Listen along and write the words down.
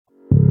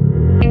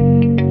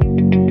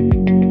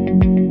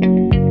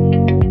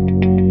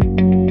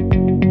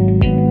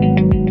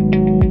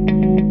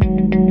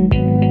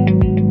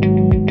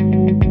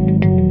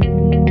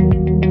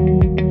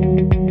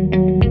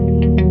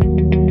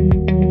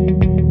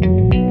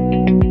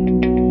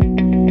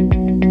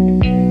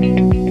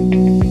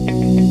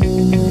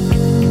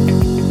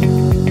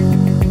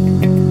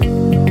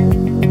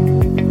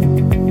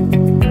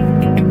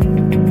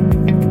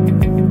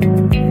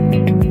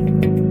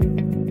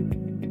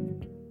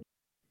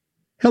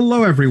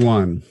Hello,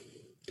 everyone.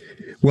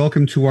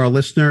 Welcome to our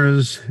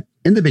listeners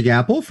in the Big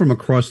Apple from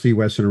across the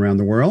U.S. and around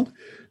the world.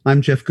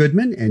 I'm Jeff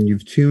Goodman, and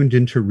you've tuned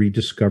into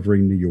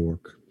Rediscovering New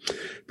York.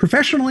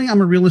 Professionally, I'm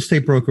a real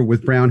estate broker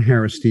with Brown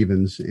Harris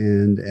Stevens,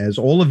 and as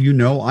all of you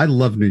know, I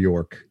love New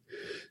York.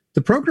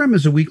 The program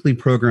is a weekly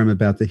program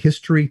about the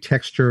history,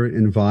 texture,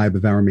 and vibe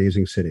of our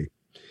amazing city.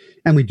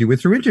 And we do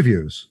it through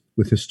interviews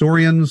with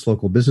historians,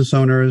 local business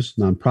owners,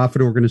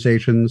 nonprofit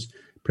organizations,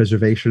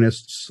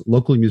 preservationists,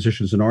 local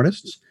musicians and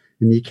artists,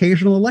 and the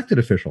occasional elected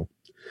official.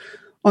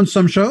 On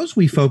some shows,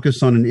 we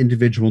focus on an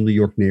individual New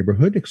York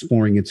neighborhood,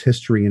 exploring its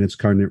history and its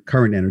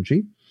current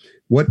energy.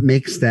 What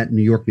makes that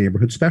New York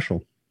neighborhood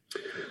special?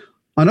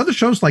 On other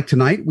shows like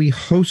tonight, we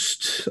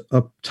host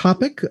a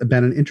topic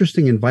about an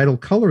interesting and vital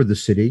color of the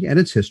city and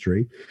its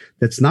history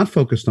that's not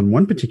focused on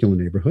one particular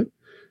neighborhood.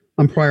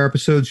 On prior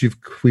episodes,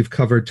 we've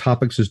covered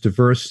topics as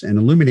diverse and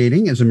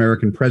illuminating as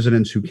American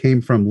presidents who came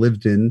from,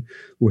 lived in,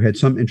 who had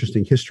some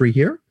interesting history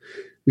here.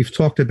 We've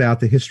talked about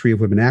the history of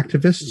women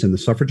activists and the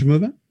suffrage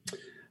movement.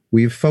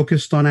 We've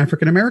focused on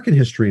African-American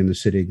history in the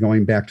city,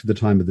 going back to the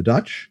time of the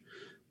Dutch.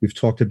 We've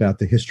talked about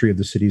the history of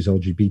the city's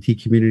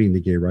LGBT community and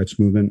the gay rights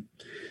movement.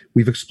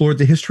 We've explored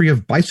the history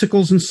of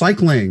bicycles and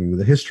cycling,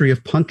 the history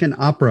of punk and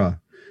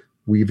opera.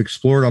 We've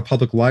explored our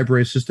public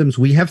library systems.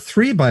 We have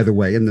 3, by the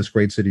way, in this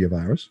great city of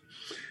ours.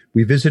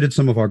 We visited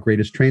some of our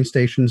greatest train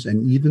stations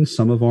and even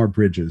some of our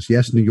bridges.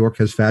 Yes, New York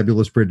has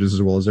fabulous bridges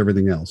as well as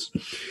everything else.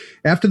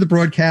 After the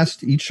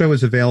broadcast, each show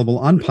is available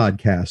on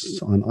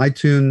podcasts on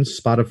iTunes,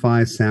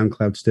 Spotify,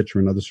 SoundCloud, Stitcher,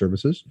 and other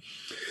services.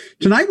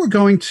 Tonight, we're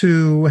going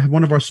to have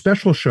one of our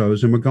special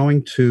shows, and we're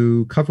going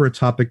to cover a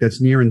topic that's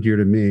near and dear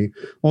to me,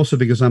 also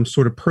because I'm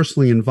sort of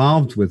personally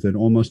involved with it.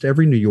 Almost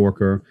every New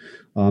Yorker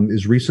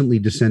is recently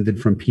descended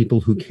from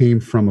people who came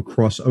from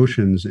across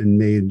oceans and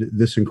made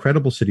this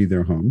incredible city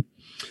their home.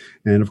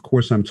 And of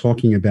course, I'm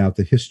talking about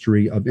the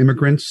history of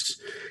immigrants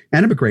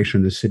and immigration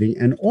in the city,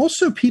 and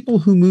also people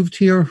who moved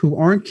here who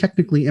aren't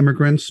technically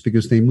immigrants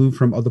because they moved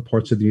from other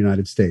parts of the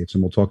United States.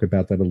 And we'll talk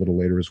about that a little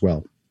later as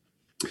well.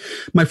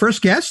 My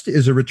first guest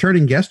is a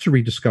returning guest to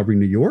Rediscovering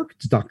New York.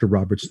 It's Dr.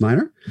 Robert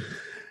Snyder.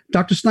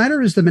 Dr.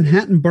 Snyder is the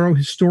Manhattan Borough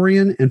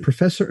historian and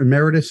professor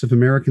emeritus of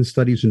American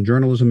Studies and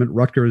Journalism at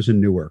Rutgers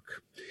in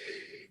Newark.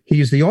 He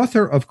is the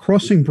author of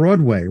Crossing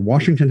Broadway,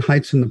 Washington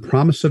Heights and the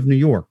Promise of New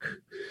York.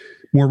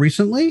 More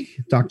recently,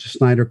 Dr.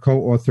 Snyder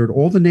co-authored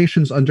All the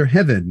Nations Under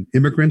Heaven,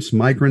 Immigrants,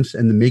 Migrants,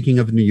 and the Making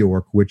of New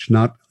York, which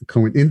not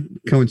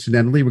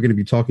coincidentally we're going to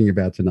be talking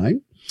about tonight.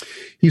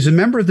 He's a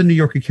member of the New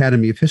York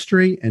Academy of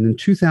History, and in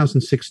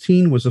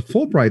 2016 was a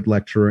Fulbright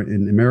lecturer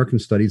in American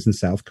Studies in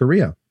South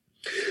Korea.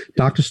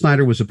 Dr.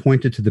 Snyder was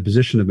appointed to the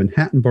position of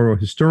Manhattan Borough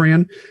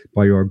Historian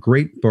by our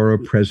great borough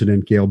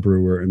president, Gale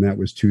Brewer, and that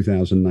was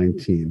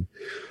 2019.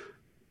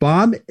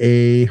 Rob,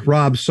 a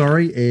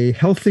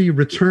healthy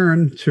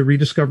return to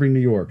Rediscovering New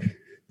York.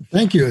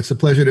 Thank you. It's a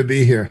pleasure to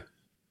be here.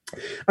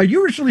 Are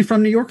you originally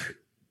from New York?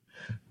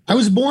 I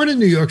was born in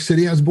New York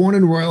City. I was born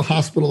in Royal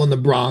Hospital in the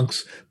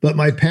Bronx, but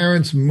my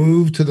parents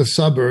moved to the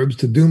suburbs,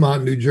 to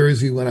Dumont, New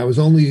Jersey, when I was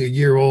only a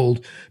year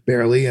old,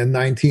 barely, in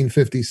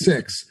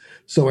 1956.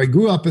 So I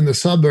grew up in the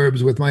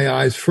suburbs with my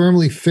eyes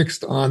firmly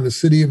fixed on the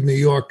city of New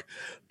York,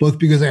 both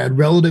because I had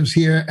relatives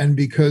here and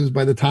because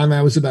by the time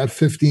I was about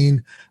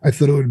 15, I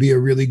thought it would be a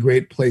really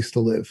great place to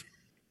live.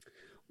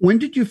 When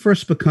did you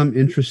first become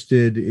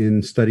interested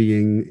in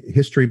studying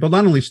history? But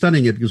not only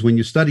studying it, because when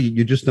you study it,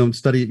 you just don't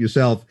study it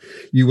yourself.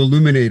 You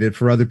illuminate it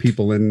for other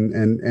people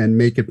and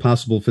make it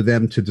possible for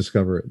them to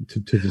discover it. To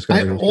discover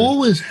I history.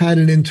 always had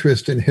an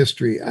interest in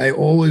history. I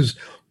always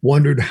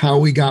wondered how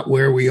we got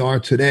where we are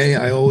today.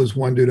 I always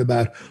wondered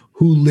about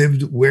who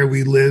lived where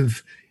we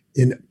live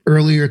in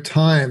earlier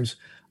times.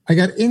 I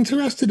got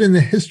interested in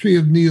the history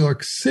of New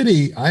York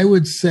City, I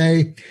would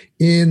say,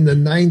 in the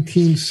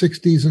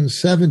 1960s and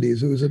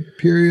 70s. It was a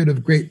period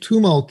of great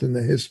tumult in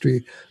the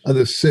history of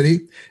the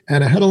city.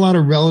 And I had a lot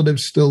of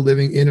relatives still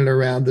living in and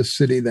around the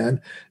city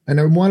then. And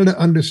I wanted to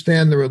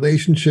understand the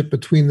relationship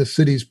between the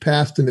city's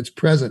past and its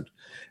present.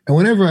 And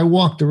whenever I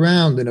walked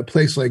around in a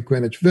place like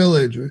Greenwich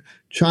Village or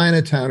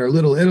Chinatown or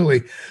Little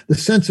Italy, the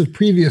sense of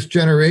previous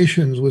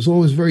generations was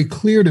always very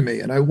clear to me.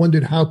 And I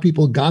wondered how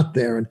people got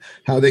there and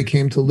how they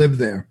came to live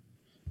there.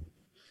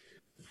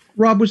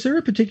 Rob, was there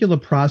a particular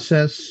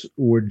process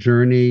or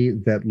journey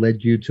that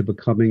led you to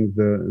becoming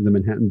the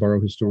Manhattan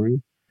Borough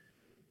historian?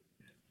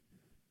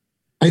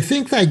 I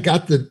think I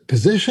got the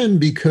position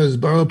because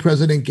Borough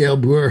President Gale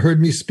Brewer heard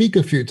me speak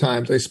a few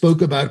times. I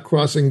spoke about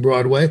Crossing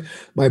Broadway,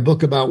 my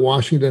book about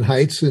Washington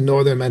Heights in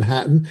northern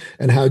Manhattan,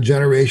 and how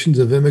generations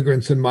of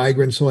immigrants and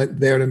migrants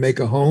went there to make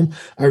a home.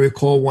 I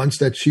recall once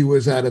that she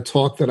was at a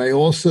talk that I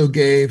also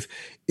gave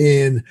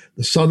in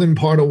the southern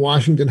part of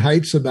Washington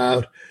Heights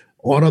about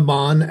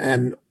Audubon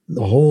and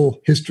the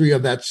whole history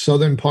of that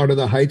southern part of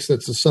the Heights.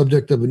 That's the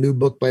subject of a new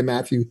book by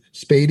Matthew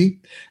Spady.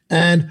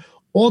 And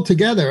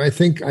altogether, I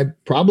think I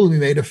probably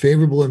made a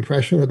favorable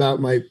impression about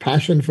my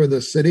passion for the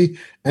city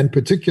and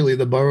particularly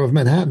the borough of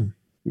Manhattan.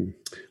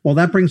 Well,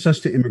 that brings us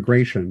to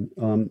immigration.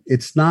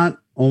 It's not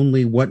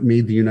only what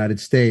made the United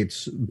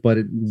States, but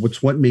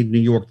what's what made New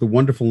York the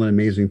wonderful and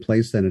amazing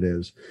place that it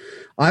is.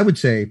 I would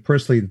say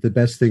personally that the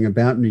best thing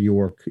about New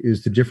York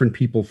is the different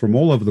people from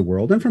all over the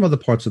world and from other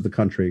parts of the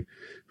country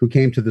who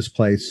came to this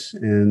place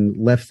and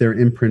left their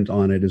imprint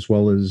on it, as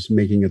well as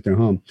making it their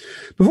home.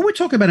 Before we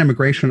talk about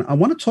immigration, I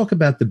want to talk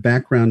about the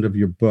background of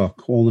your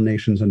book, All the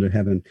Nations Under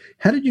Heaven.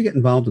 How did you get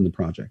involved in the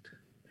project?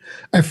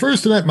 I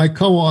first met my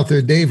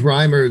co-author, Dave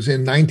Reimers,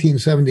 in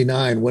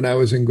 1979 when I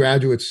was in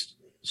graduate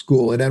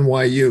school at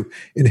NYU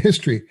in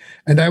history.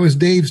 And I was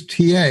Dave's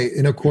TA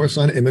in a course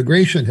on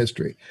immigration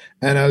history.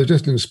 And I was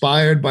just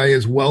inspired by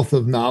his wealth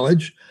of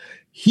knowledge.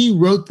 He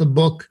wrote the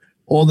book,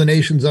 All the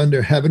Nations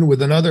Under Heaven,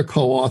 with another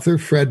co-author,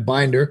 Fred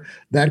Binder,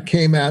 that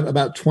came out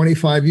about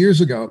 25 years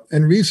ago.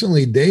 And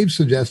recently, Dave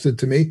suggested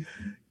to me,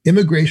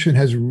 immigration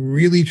has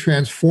really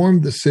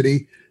transformed the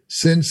city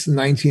since the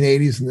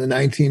 1980s and the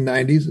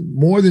 1990s,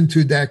 more than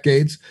 2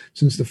 decades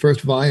since the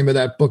first volume of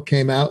that book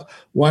came out.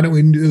 Why don't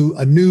we do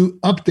a new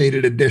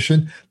updated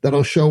edition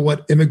that'll show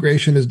what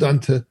immigration has done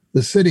to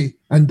the city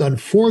and done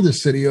for the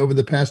city over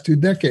the past 2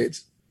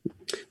 decades?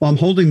 Well, I'm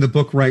holding the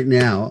book right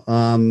now.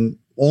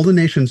 All the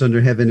Nations Under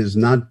Heaven is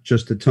not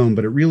just a tome,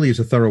 but it really is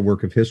a thorough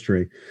work of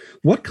history.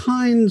 What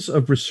kinds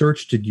of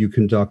research did you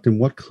conduct, and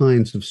what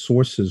kinds of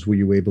sources were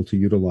you able to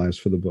utilize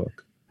for the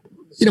book?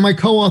 You know, my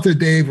co-author,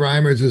 Dave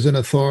Reimers, is an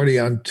authority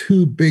on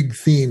 2 big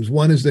themes.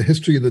 One is the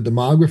history of the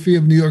demography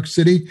of New York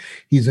City.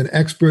 He's an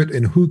expert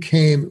in who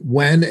came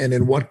when and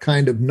in what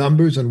kind of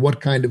numbers and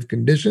what kind of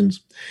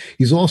conditions.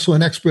 He's also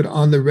an expert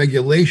on the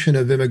regulation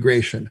of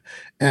immigration.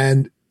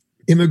 And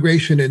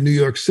immigration in New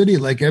York City,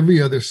 like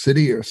every other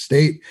city or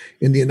state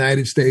in the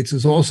United States,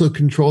 is also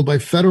controlled by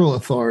federal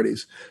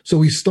authorities. So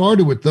we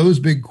started with those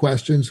big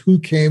questions: who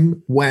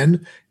came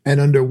when and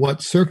under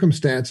what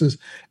circumstances?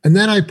 And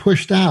then I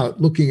pushed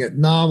out, looking at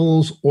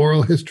novels,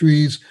 oral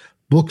histories,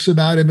 books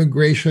about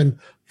immigration,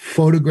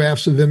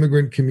 photographs of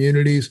immigrant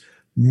communities,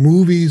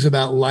 movies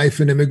about life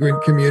in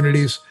immigrant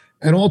communities.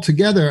 And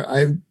altogether,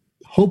 I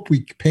hope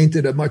we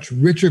painted a much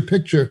richer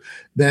picture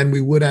than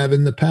we would have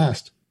in the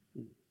past.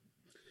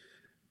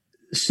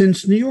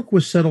 Since New York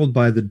was settled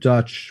by the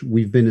Dutch,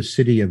 we've been a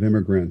city of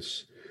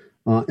immigrants.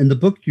 In the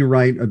book, you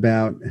write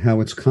about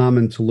how it's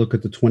common to look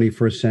at the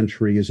 21st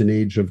century as an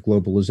age of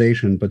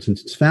globalization, but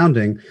since its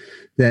founding,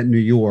 that New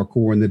York,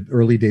 or in the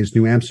early days,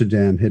 New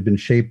Amsterdam, had been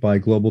shaped by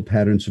global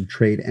patterns of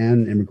trade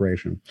and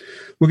immigration.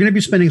 We're going to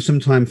be spending some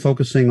time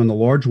focusing on the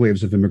large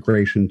waves of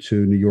immigration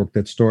to New York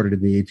that started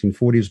in the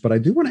 1840s, but I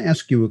do want to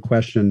ask you a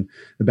question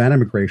about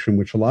immigration,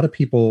 which a lot of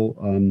people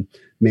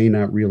may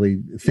not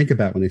really think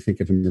about when they think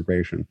of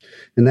immigration.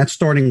 And that's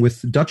starting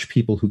with Dutch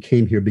people who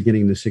came here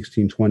beginning in the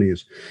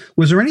 1620s.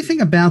 Was there anything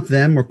about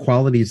them or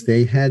qualities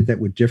they had that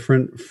were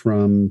different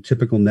from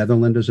typical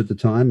Netherlanders at the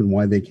time, and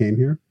why they came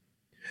here?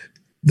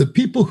 The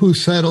people who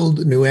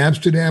settled New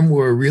Amsterdam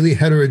were really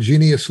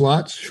heterogeneous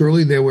lots.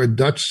 Surely there were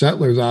Dutch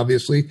settlers,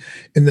 obviously,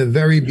 in the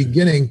very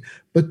beginning,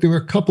 but there were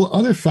a couple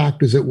other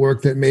factors at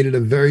work that made it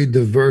a very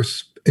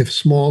diverse, if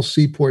small,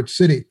 seaport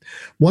city.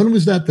 One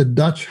was that the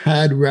Dutch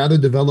had rather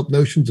developed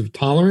notions of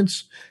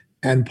tolerance,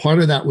 and part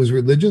of that was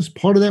religious,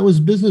 part of that was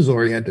business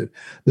oriented.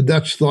 The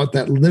Dutch thought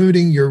that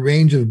limiting your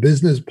range of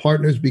business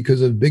partners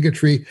because of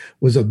bigotry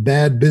was a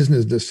bad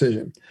business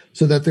decision.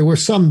 So that there were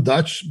some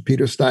Dutch,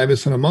 Peter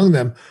Stuyvesant among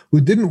them,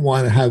 who didn't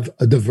want to have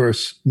a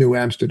diverse New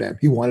Amsterdam.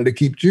 He wanted to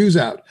keep Jews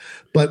out.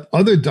 But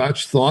other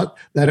Dutch thought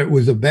that it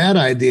was a bad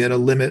idea to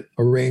limit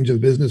a range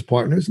of business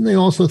partners. And they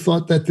also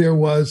thought that there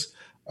was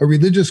a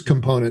religious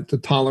component to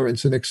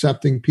tolerance and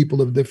accepting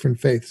people of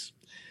different faiths.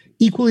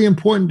 Equally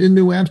important in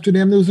New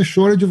Amsterdam, there was a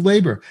shortage of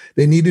labor.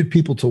 They needed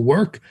people to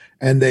work,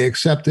 and they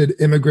accepted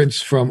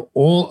immigrants from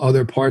all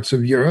other parts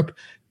of Europe,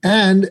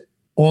 and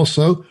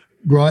also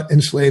brought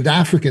enslaved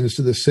Africans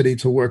to the city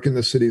to work in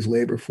the city's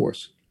labor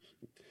force.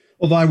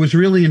 Although I was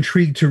really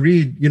intrigued to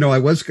read,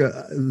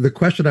 the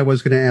question I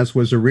was going to ask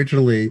was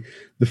originally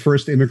the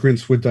first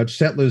immigrants were Dutch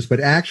settlers,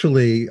 but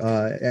actually,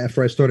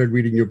 after I started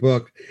reading your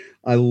book,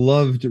 I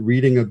loved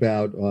reading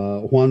about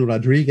Juan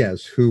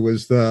Rodriguez, who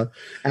was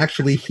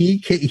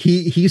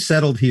he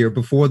settled here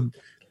before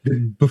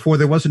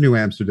there was a New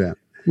Amsterdam.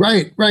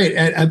 Right.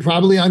 And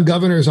probably on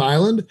Governor's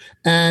Island.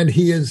 And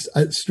he is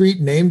a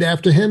street named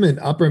after him in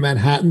Upper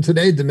Manhattan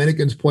today.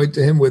 Dominicans point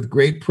to him with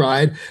great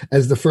pride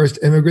as the first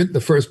immigrant, the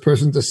first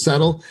person to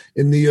settle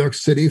in New York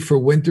City for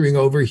wintering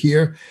over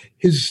here.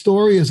 His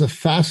story is a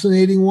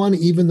fascinating one,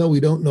 even though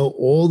we don't know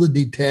all the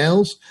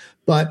details.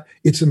 But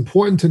it's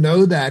important to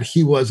know that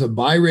he was a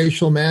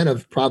biracial man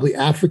of probably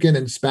African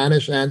and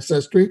Spanish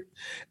ancestry.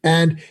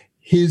 And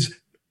his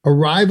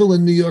arrival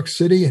in New York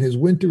City and his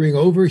wintering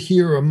over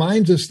here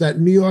reminds us that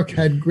New York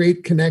had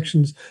great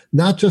connections,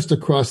 not just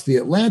across the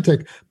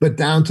Atlantic, but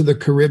down to the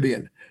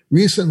Caribbean.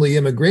 Recently,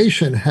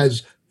 immigration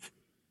has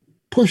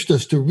pushed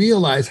us to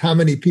realize how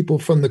many people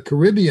from the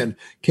Caribbean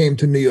came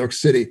to New York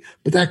City.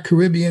 But that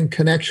Caribbean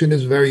connection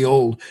is very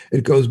old.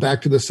 It goes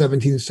back to the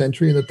 17th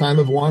century and the time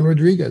of Juan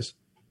Rodriguez.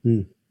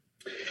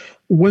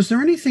 Was there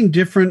anything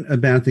different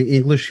about the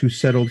English who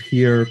settled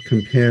here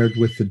compared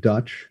with the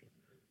Dutch?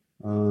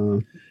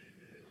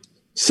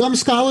 Some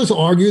scholars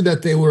argue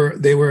that they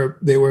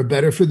were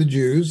better for the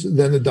Jews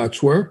than the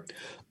Dutch were.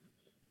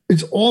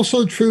 It's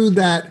also true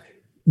that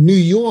New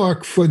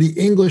York for the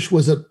English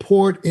was a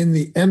port in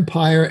the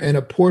empire and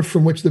a port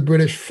from which the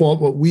British fought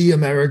what we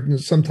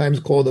Americans sometimes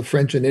call the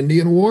French and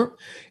Indian War.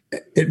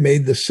 It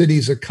made the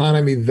city's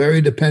economy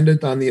very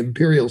dependent on the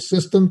imperial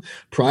system.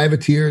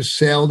 Privateers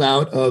sailed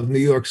out of New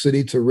York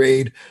City to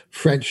raid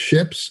French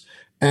ships.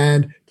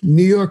 And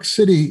New York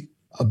City,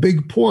 a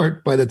big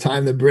port by the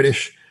time the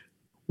British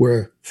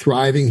were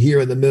thriving here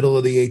in the middle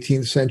of the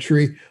 18th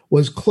century,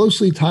 was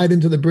closely tied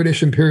into the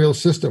British imperial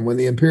system. When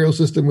the imperial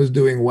system was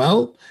doing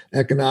well,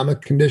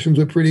 economic conditions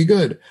were pretty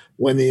good.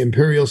 When the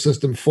imperial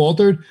system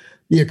faltered,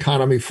 the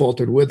economy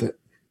faltered with it.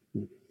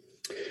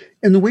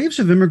 In the waves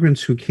of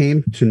immigrants who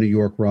came to New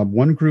York, Rob,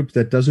 one group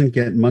that doesn't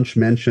get much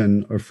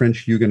mention are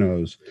French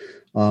Huguenots,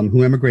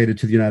 who emigrated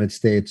to the United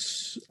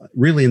States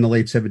really in the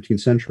late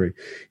 17th century.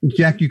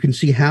 Jack, you can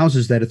see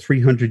houses that are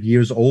 300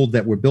 years old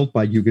that were built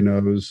by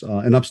Huguenots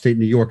in upstate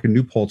New York and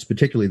New Paltz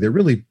particularly. They're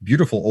really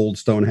beautiful old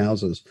stone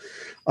houses.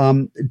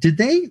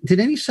 Did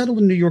any settle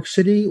in New York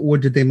City, or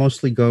did they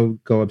mostly go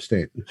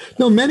upstate?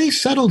 No, many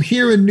settled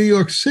here in New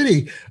York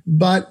City,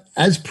 but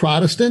as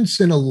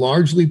Protestants in a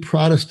largely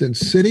Protestant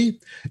city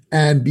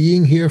and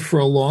being here for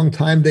a long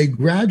time, they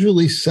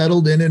gradually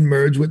settled in and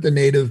merged with the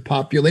native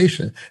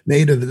population.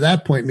 Native at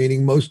that point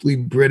meaning mostly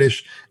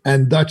British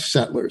and Dutch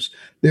settlers.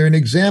 They're an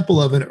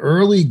example of an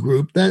early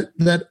group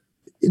that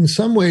in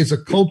some ways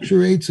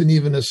acculturates and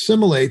even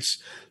assimilates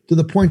to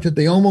the point that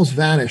they almost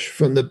vanish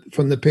from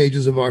the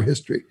pages of our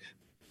history.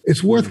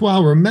 It's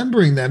worthwhile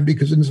remembering them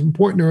because it's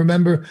important to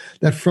remember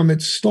that from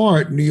its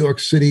start, New York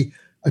City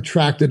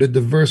attracted a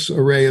diverse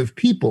array of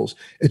peoples.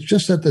 It's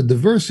just that the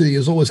diversity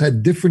has always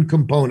had different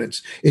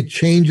components. It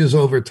changes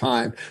over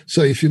time.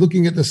 So if you're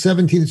looking at the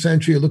 17th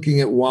century, you're looking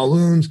at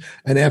Walloons,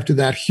 and after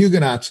that,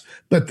 Huguenots.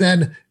 But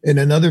then in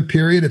another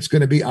period, it's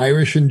going to be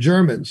Irish and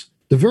Germans.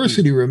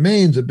 Diversity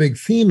remains a big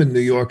theme in New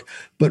York,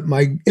 but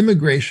my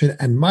immigration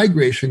and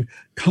migration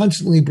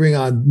constantly bring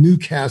on new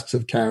casts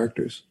of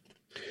characters.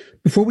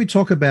 Before we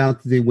talk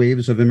about the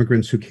waves of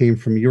immigrants who came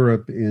from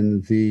Europe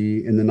in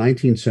the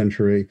 19th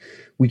century,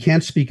 we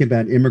can't speak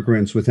about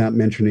immigrants without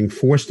mentioning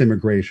forced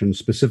immigration,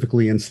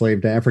 specifically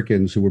enslaved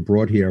Africans who were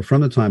brought here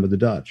from the time of the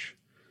Dutch.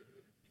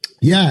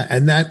 Yeah,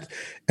 and that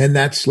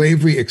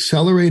slavery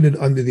accelerated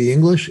under the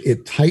English.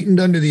 It tightened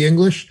under the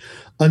English.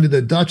 Under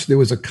the Dutch, there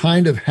was a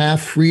kind of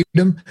half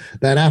freedom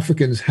that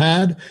Africans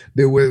had.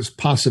 There was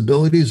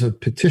possibilities of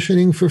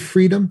petitioning for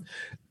freedom.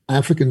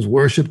 Africans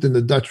worshipped in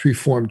the Dutch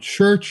Reformed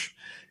Church.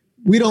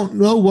 We don't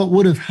know what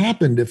would have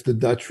happened if the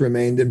Dutch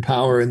remained in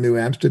power in New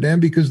Amsterdam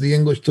because the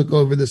English took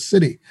over the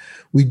city.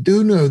 We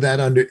do know that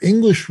under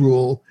English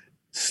rule,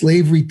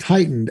 slavery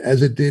tightened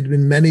as it did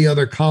in many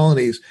other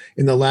colonies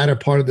in the latter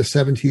part of the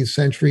 17th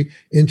century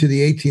into the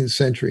 18th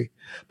century.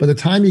 By the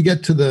time you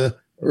get to the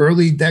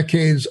early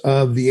decades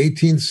of the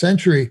 18th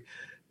century,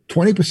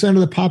 20%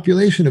 of the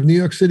population of New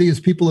York City is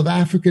people of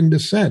African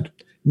descent.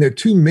 And there are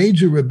two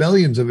major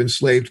rebellions of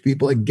enslaved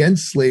people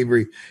against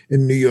slavery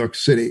in New York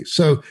City.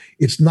 So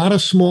it's not a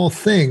small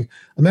thing.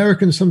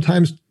 Americans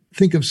sometimes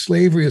think of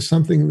slavery as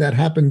something that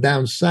happened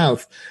down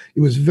south. It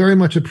was very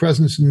much a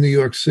presence in New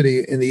York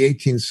City in the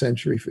 18th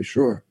century, for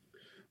sure.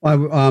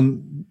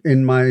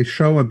 In my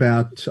show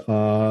about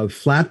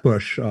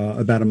Flatbush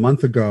about a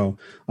month ago,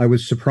 I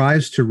was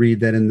surprised to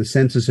read that in the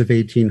census of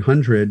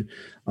 1800,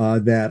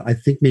 that I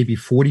think maybe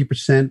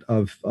 40%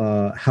 of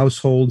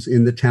households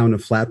in the town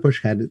of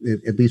Flatbush had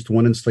at least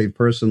one enslaved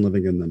person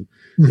living in them.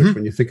 Mm-hmm. Which,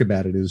 when you think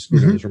about it, is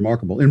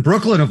remarkable. In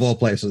Brooklyn, of all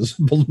places,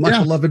 much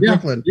beloved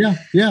Brooklyn. Yeah.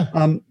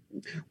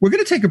 We're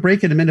going to take a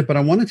break in a minute, but I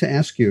wanted to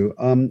ask you,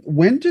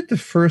 when did the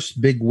first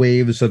big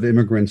waves of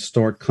immigrants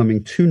start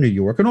coming to New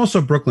York, and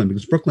also Brooklyn,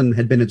 because Brooklyn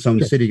had been its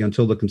own city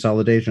until the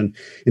consolidation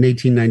in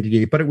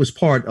 1898, but it was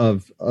part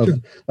of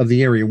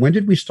the area. When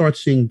did we start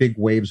seeing big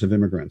waves of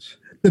immigrants?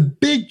 The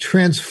big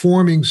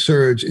transforming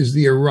surge is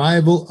the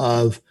arrival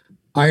of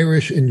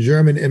Irish and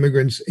German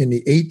immigrants in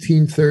the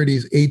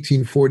 1830s,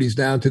 1840s,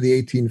 down to the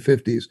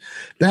 1850s.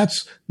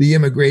 That's the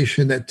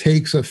immigration that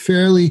takes a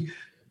fairly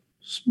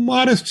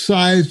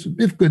modest-sized,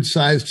 if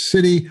good-sized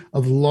city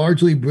of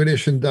largely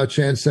British and Dutch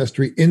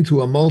ancestry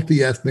into a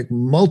multi-ethnic,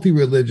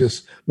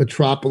 multi-religious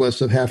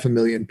metropolis of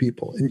 500,000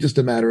 people in just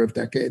a matter of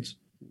decades.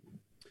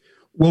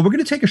 Well, we're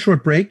going to take a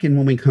short break, and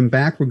when we come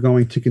back, we're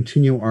going to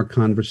continue our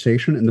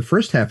conversation in the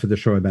first half of the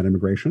show about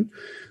immigration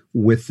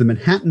with the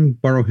Manhattan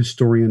Borough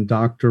historian,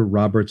 Dr.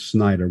 Robert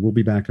Snyder. We'll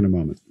be back in a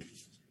moment.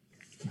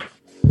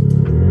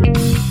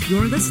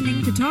 You're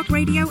listening to Talk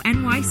Radio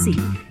NYC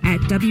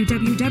at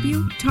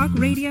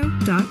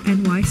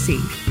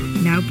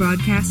www.talkradio.nyc. Now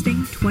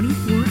broadcasting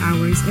 24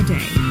 hours a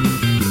day.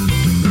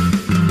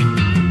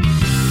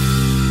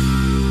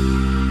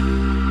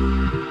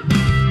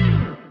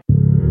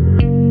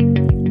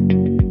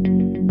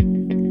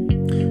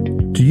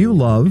 Do you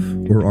love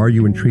or are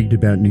you intrigued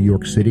about New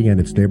York City and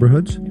its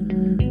neighborhoods?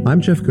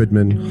 I'm Jeff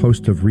Goodman,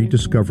 host of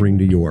Rediscovering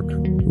New York,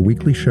 a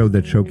weekly show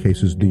that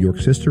showcases New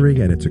York's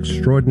history and its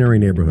extraordinary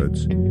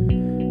neighborhoods.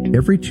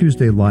 Every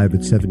Tuesday live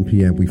at 7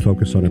 p.m., we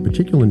focus on a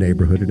particular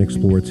neighborhood and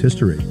explore its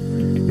history,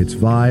 its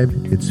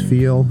vibe, its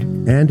feel,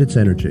 and its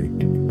energy.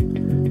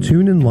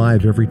 Tune in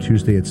live every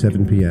Tuesday at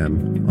 7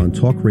 p.m. on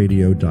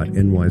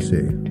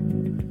talkradio.nyc.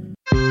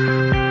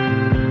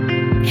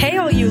 Hey,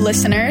 all you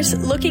listeners,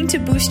 looking to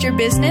boost your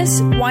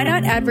business? Why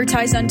not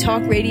advertise on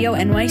Talk Radio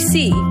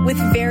NYC with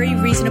very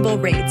reasonable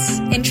rates?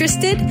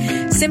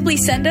 Interested? Simply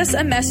send us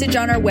a message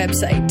on our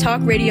website,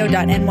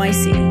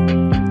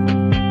 talkradio.nyc.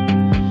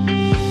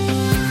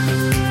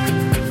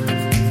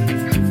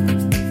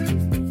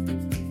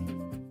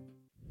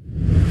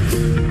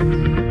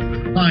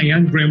 Hi,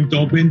 I'm Graham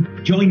Dobbin.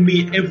 Join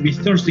me every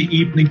Thursday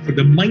evening for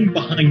the Mind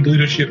Behind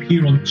Leadership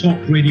here on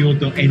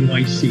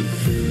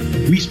talkradio.nyc.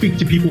 We speak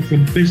to people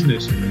from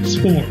business,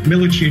 sport,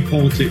 military and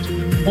politics,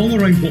 all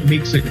around what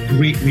makes a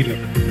great leader.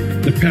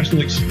 The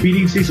personal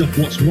experiences of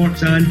what's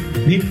worked and,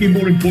 maybe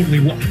more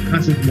importantly, what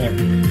hasn't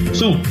worked.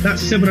 So,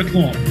 that's 7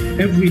 o'clock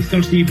every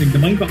Thursday evening, the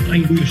Mind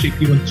Behind Leadership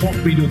here on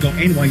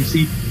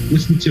talkradio.nyc.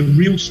 Listen to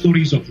real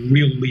stories of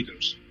real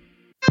leaders.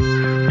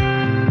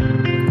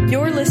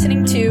 You're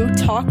listening to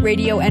Talk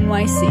Radio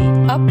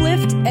NYC.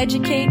 Uplift,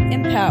 educate,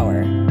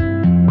 empower.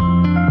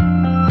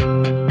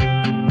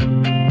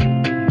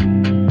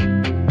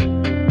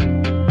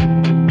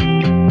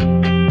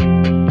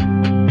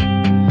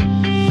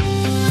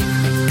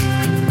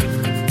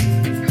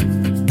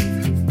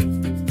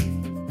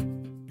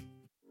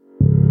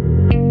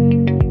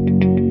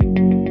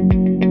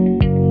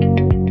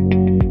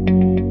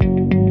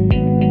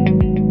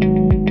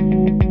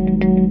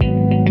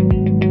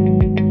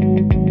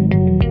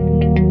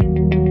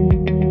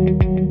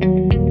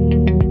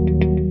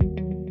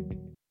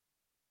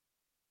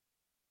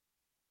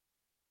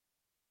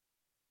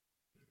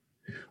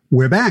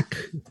 We're back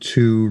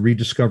to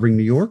Rediscovering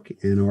New York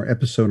and our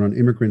episode on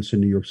immigrants in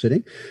New York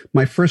City.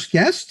 My first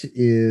guest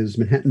is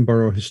Manhattan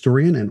Borough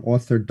historian and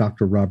author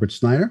Dr. Robert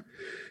Snyder.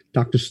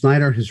 Dr.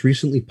 Snyder has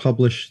recently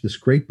published this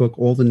great book,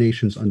 All the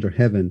Nations Under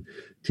Heaven,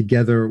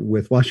 together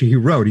with, well, actually he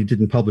wrote, he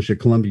didn't publish it,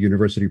 Columbia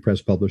University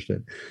Press published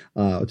it,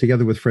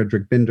 together with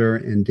Frederick Binder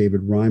and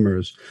David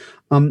Reimers.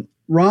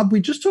 Rob, we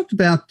just talked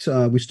about,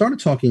 we started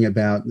talking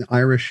about the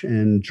Irish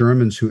and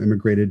Germans who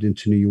immigrated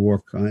into New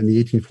York in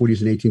the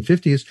 1840s and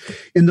 1850s.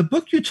 In the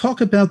book, you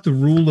talk about the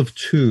rule of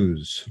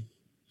twos.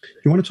 Do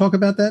you want to talk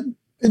about that?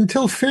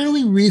 Until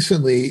fairly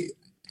recently,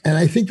 and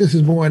I think this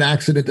is more an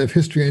accident of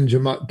history and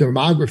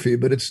demography,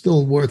 but it's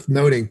still worth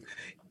noting,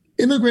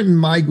 immigrant and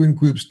migrant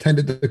groups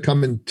tended to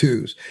come in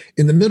twos.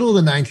 In the middle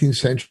of the 19th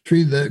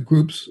century, the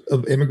groups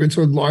of immigrants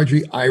were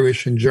largely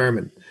Irish and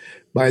German.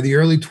 By the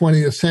early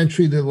 20th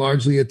century, they're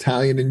largely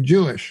Italian and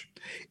Jewish.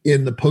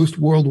 In the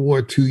post-World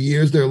War II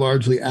years, they're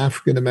largely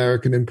African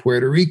American and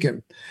Puerto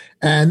Rican.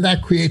 And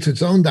that creates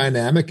its own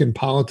dynamic in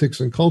politics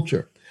and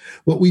culture.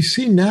 What we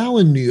see now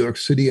in New York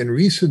City in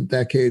recent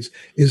decades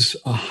is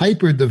a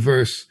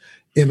hyper-diverse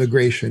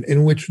immigration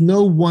in which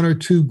no one or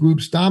two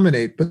groups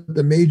dominate, but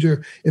the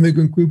major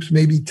immigrant groups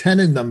may be 10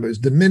 in numbers: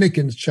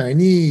 Dominicans,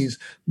 Chinese,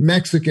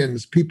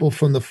 Mexicans, people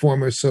from the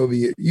former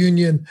Soviet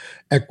Union,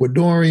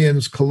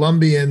 Ecuadorians,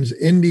 Colombians,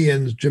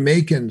 Indians,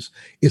 Jamaicans.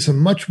 It's a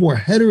much more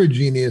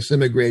heterogeneous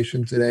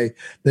immigration today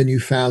than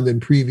you found in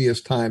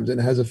previous times, and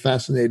it has a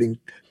fascinating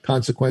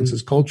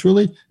consequences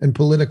culturally and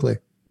politically.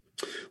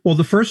 Well,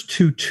 the first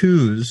two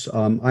twos,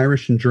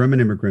 Irish and German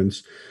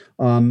immigrants,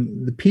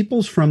 the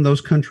peoples from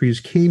those countries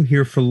came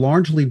here for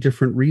largely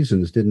different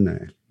reasons, didn't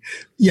they?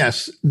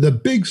 Yes. The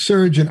big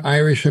surge in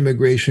Irish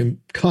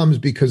immigration comes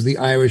because the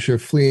Irish are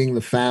fleeing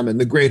the famine,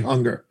 the Great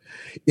Hunger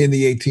in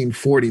the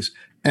 1840s.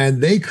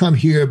 And they come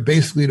here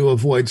basically to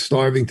avoid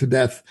starving to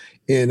death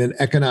in an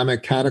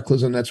economic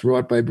cataclysm that's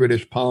wrought by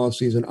British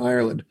policies in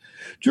Ireland.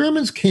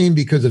 Germans came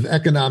because of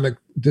economic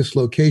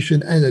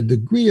dislocation and a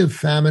degree of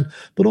famine,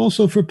 but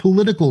also for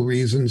political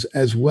reasons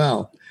as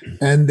well.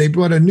 And they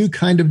brought a new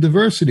kind of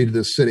diversity to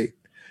the city.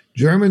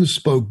 Germans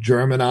spoke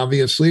German,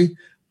 obviously.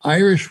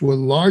 Irish were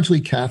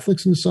largely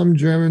Catholics, and some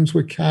Germans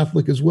were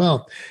Catholic as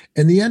well.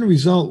 And the end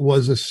result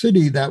was a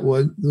city that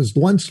was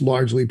once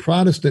largely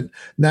Protestant,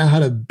 now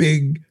had a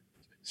big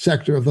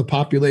sector of the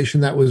population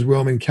that was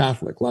Roman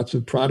Catholic. Lots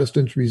of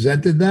Protestants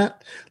resented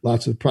that.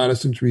 Lots of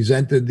Protestants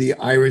resented the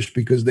Irish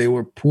because they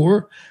were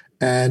poor.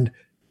 And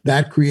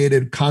that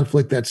created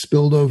conflict that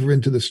spilled over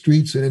into the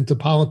streets and into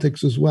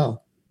politics as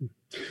well.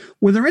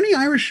 Were there any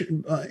Irish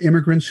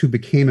immigrants who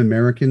became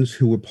Americans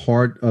who were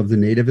part of the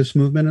nativist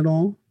movement at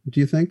all, do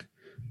you think?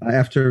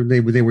 After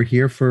they were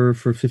here for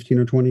 15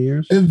 or 20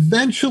 years?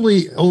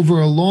 Eventually, over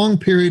a long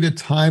period of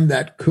time,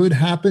 that could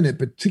happen. It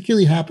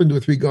particularly happened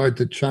with regard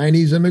to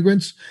Chinese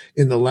immigrants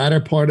in the latter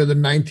part of the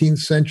 19th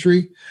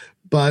century.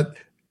 But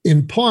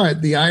in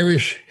part, the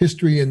Irish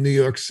history in New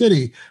York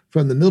City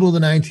from the middle of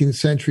the 19th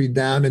century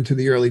down into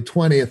the early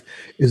 20th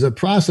is a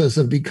process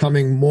of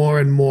becoming more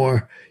and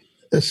more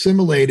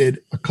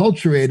assimilated,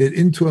 acculturated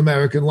into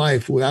American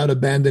life without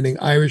abandoning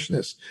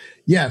Irishness.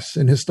 Yes,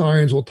 and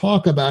historians will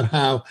talk about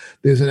how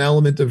there's an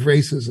element of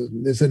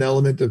racism, there's an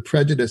element of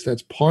prejudice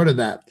that's part of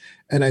that.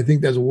 And I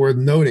think that's worth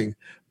noting.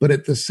 But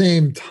at the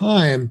same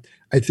time,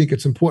 I think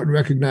it's important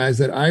to recognize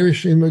that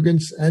Irish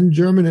immigrants and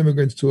German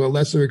immigrants, to a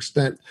lesser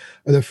extent,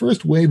 are the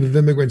first wave of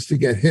immigrants to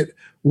get hit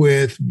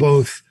with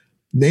both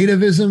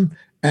nativism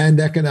and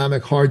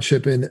economic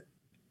hardship in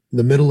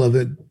the middle of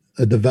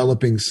a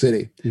developing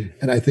city.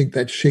 And I think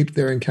that shaped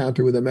their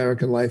encounter with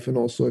American life in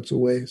all sorts of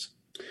ways.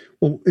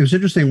 Well, it was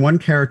interesting. One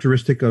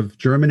characteristic of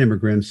German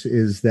immigrants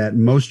is that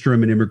most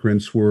German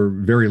immigrants were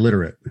very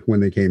literate when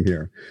they came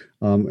here.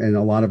 And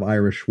a lot of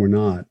Irish were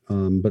not,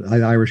 but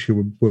Irish who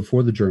were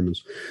before the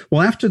Germans.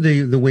 Well, after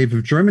the wave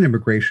of German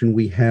immigration,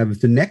 we have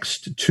the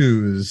next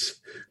twos.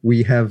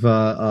 We have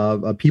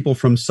people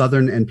from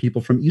Southern and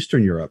people from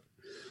Eastern Europe.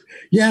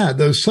 Yeah,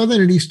 those Southern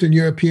and Eastern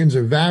Europeans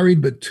are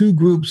varied, but two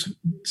groups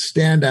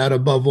stand out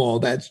above all.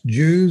 That's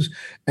Jews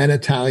and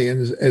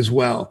Italians as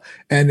well.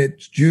 And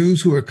it's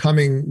Jews who are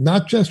coming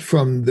not just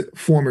from the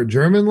former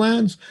German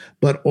lands,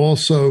 but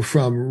also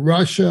from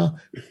Russia,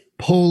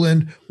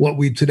 Poland, what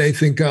we today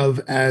think of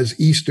as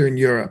Eastern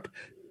Europe.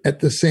 At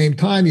the same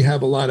time, you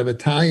have a lot of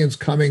Italians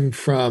coming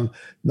from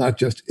not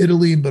just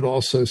Italy, but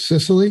also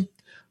Sicily.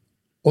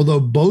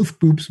 Although both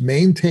groups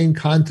maintain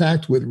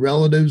contact with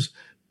relatives,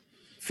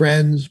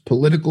 friends,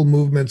 political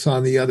movements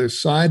on the other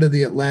side of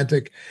the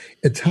Atlantic,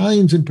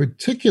 Italians in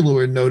particular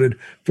were noted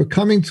for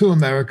coming to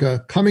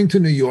America, coming to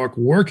New York,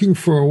 working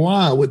for a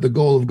while with the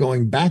goal of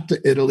going back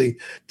to Italy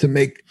to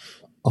make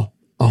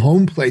a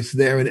home place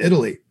there in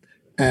Italy.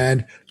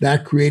 And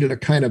that created a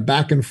kind of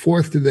back and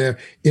forth to their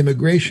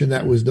immigration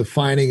that was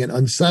defining and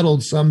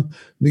unsettled some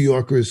New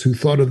Yorkers who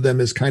thought of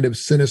them as kind of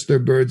sinister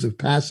birds of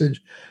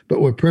passage,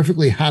 but were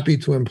perfectly happy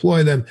to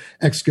employ them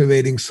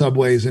excavating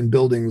subways and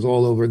buildings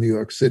all over New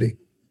York City.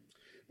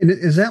 And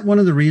is that one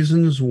of the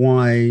reasons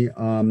why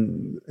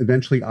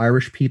eventually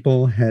Irish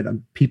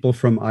people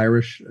from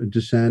Irish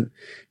descent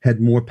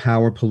had more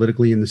power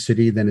politically in the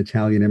city than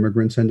Italian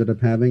immigrants ended up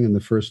having in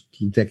the first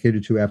decade or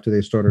two after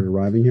they started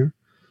arriving here?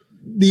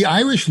 The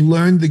Irish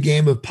learned the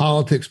game of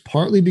politics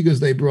partly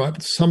because they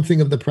brought something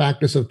of the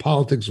practice of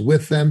politics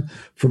with them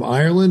from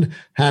Ireland,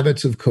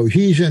 habits of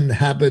cohesion,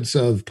 habits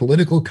of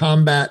political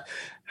combat,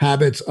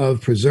 habits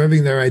of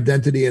preserving their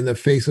identity in the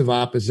face of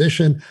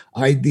opposition,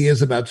 ideas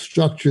about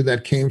structure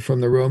that came from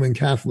the Roman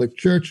Catholic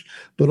Church,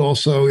 but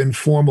also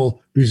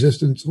informal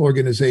resistance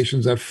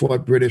organizations that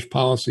fought British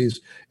policies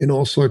in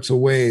all sorts of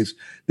ways.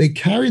 They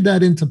carried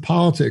that into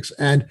politics.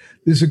 And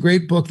there's a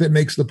great book that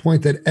makes the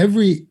point that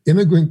every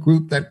immigrant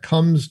group that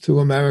comes to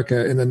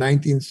America in the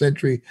 19th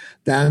century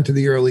down to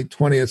the early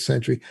 20th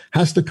century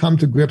has to come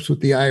to grips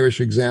with the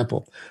Irish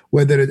example,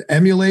 whether to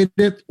emulate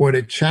it or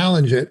to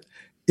challenge it.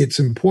 It's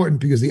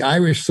important because the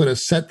Irish sort of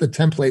set the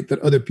template that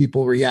other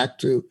people react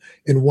to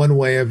in one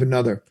way or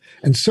another.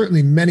 And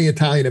certainly many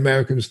Italian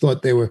Americans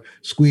thought they were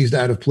squeezed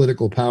out of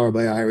political power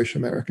by Irish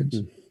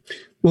Americans.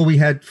 Well, we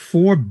had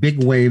four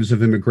big waves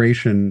of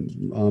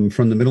immigration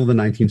from the middle of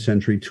the 19th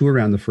century to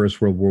around the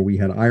First World War. We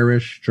had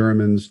Irish,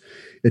 Germans,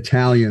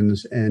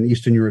 Italians, and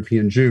Eastern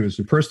European Jews.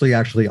 And personally,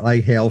 actually,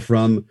 I hail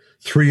from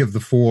three of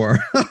the four.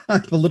 I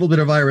have a little bit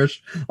of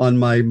Irish on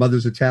my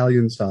mother's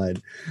Italian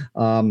side.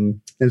 And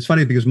it's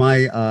funny because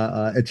my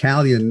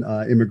Italian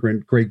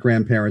immigrant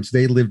great-grandparents,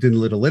 they lived in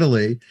Little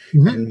Italy,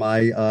 and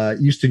my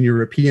Eastern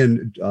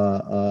European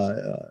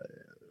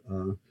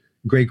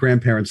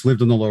great-grandparents lived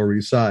on the Lower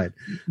East Side.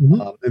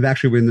 And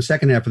actually, in the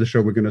second half of the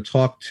show, we're going to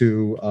talk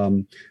to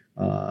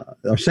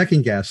our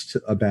second guest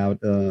about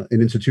an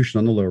institution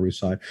on the Lower East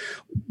Side.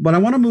 But I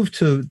want to move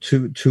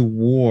to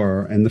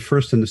war and the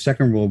First and the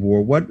Second World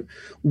War.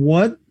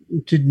 What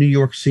did New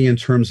York see in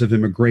terms of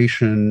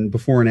immigration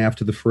before and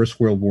after the First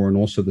World War and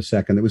also the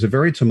Second? It was a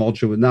very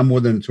tumultuous, not more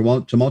than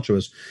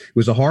tumultuous. It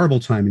was a horrible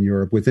time in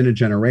Europe. Within a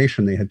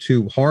generation, they had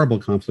two horrible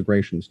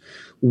conflagrations.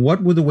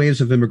 What were the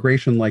waves of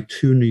immigration like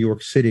to New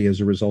York City as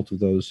a result of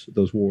those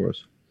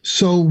wars?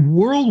 So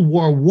World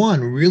War I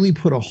really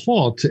put a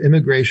halt to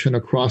immigration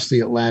across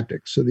the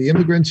Atlantic. So the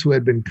immigrants who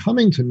had been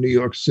coming to New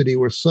York City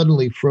were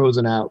suddenly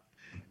frozen out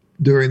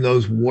during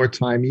those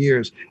wartime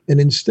years.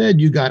 And instead,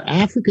 you got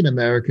African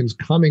Americans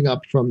coming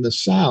up from the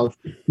South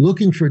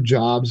looking for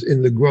jobs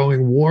in the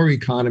growing war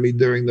economy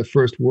during the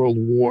First World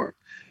War.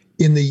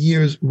 In the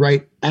years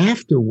right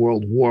after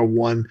World War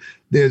I,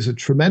 there's a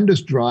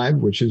tremendous drive,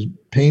 which is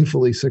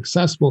painfully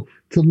successful,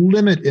 to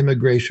limit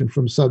immigration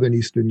from Southern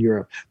Eastern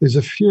Europe. There's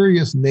a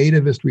furious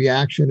nativist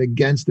reaction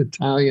against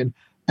Italian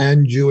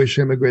and Jewish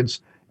immigrants.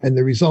 And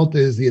the result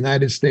is the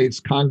United States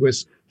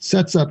Congress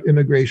sets up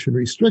immigration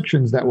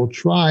restrictions that will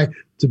try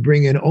to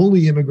bring in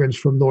only immigrants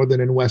from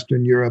Northern and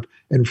Western Europe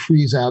and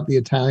freeze out the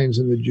Italians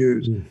and the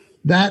Jews.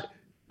 That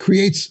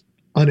creates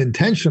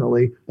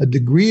unintentionally a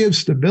degree of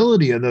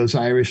stability in those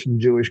Irish and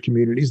Jewish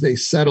communities. They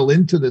settle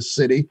into the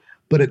city,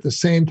 but at the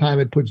same time,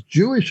 it puts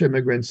Jewish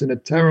immigrants in a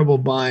terrible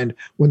bind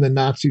when the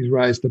Nazis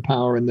rise to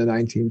power in the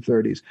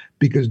 1930s,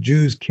 because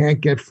Jews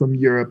can't get from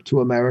Europe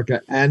to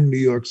America and New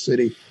York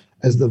City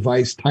as the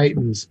vice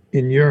titans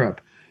in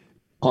Europe.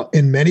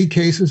 In many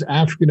cases,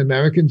 African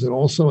Americans and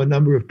also a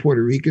number of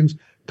Puerto Ricans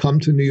come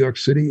to New York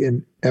City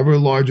in ever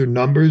larger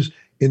numbers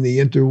in the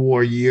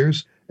interwar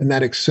years, and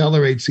that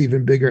accelerates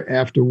even bigger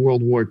after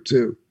World War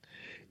II.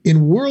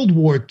 In World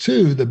War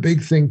II, the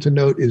big thing to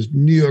note is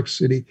New York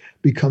City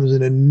becomes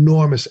an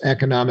enormous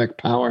economic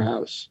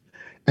powerhouse.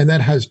 And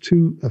that has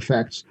two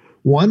effects.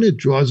 One, it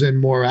draws in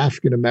more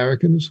African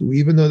Americans who,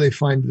 even though they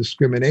find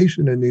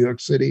discrimination in New York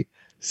City,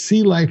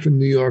 see life in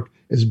New York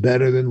as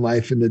better than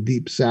life in the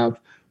Deep South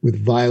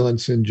with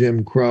violence and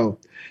Jim Crow.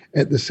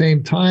 At the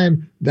same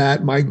time,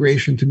 that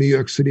migration to New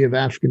York City of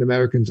African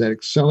Americans that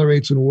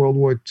accelerates in World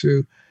War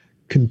II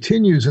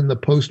continues in the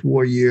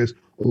post-war years,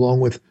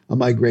 along with a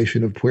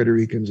migration of Puerto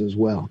Ricans as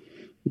well.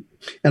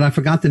 And I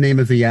forgot the name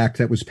of the act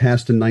that was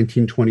passed in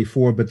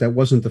 1924, but that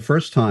wasn't the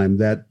first time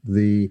that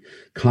the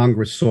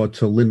Congress sought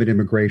to limit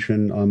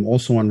immigration,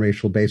 also on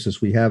racial basis.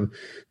 We have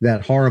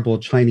that horrible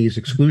Chinese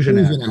Exclusion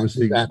Act.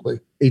 Exactly.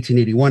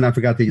 1881. I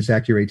forgot the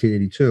exact year,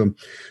 1882.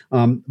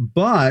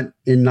 But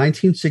in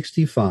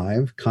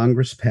 1965,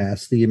 Congress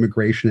passed the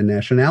Immigration and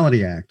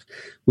Nationality Act,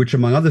 which,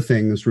 among other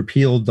things,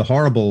 repealed the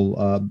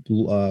horrible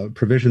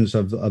provisions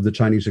of the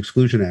Chinese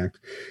Exclusion Act.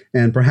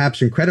 And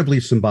perhaps incredibly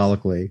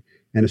symbolically,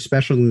 and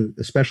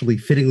especially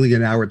fittingly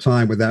in our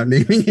time, without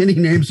naming any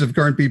names of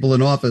current people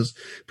in office,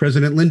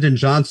 President Lyndon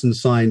Johnson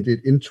signed it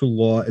into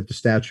law at the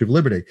Statue of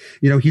Liberty.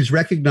 You know, he's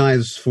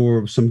recognized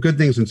for some good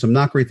things and some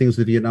not great things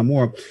in the Vietnam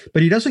War,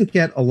 but he doesn't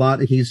get a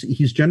lot.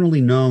 He's generally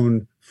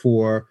known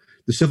for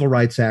the Civil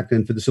Rights Act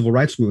and for the Civil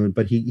Rights Movement,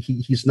 but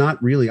he's not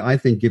really, I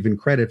think, given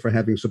credit for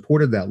having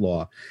supported that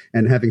law,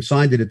 and having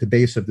signed it at the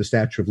base of the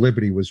Statue of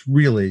Liberty was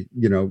really,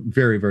 you know,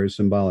 very, very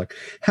symbolic.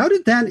 How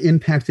did that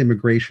impact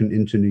immigration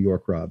into New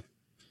York, Rob?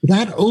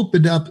 That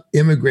opened up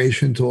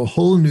immigration to a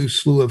whole new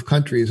slew of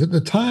countries. At the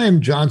time,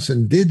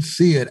 Johnson did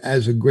see it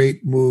as a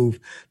great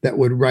move that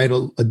would right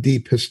a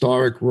deep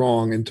historic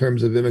wrong in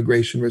terms of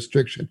immigration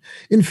restriction.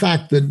 In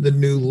fact, the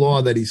new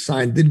law that he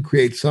signed did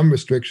create some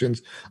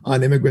restrictions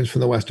on immigrants from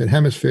the Western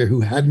Hemisphere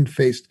who hadn't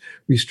faced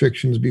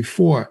restrictions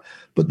before.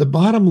 But the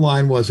bottom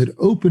line was it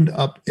opened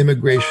up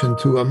immigration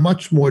to a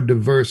much more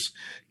diverse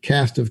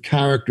cast of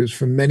characters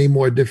from many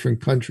more different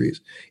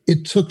countries.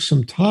 It took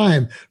some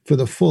time for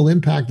the full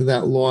impact of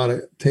that law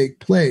to take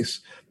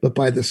place. But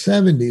by the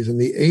 70s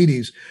and the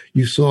 80s,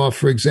 you saw,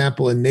 for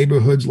example, in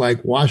neighborhoods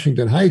like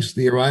Washington Heights,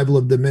 the arrival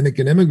of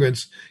Dominican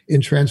immigrants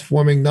in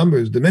transforming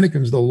numbers.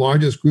 Dominicans, the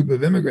largest group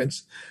of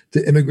immigrants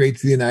to immigrate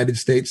to the United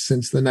States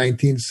since the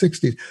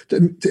 1960s,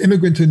 to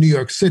immigrate to New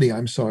York City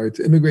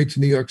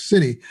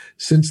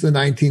since the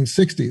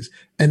 1960s.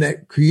 And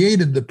that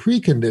created the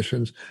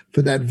preconditions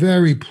for that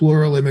very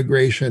plural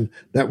immigration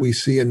that we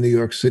see in New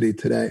York City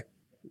today.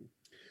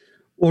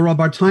 Well,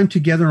 Rob, our time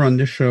together on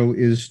this show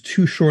is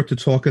too short to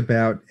talk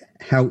about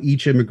how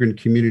each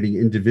immigrant community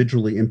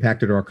individually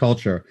impacted our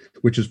culture,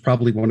 which is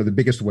probably one of the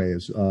biggest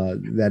ways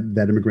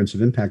that immigrants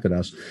have impacted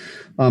us.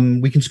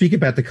 We can speak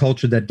about the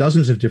culture that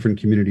dozens of different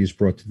communities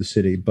brought to the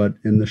city, but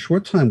in the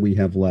short time we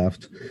have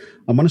left,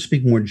 I want to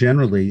speak more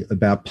generally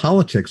about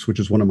politics, which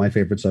is one of my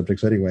favorite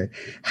subjects anyway.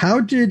 How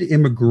did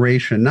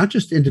immigration, not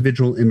just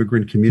individual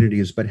immigrant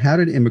communities, but how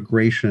did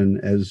immigration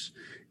as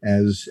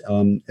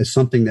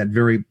something that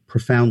very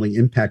profoundly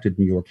impacted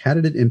New York, how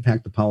did it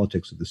impact the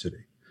politics of the city?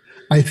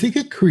 I think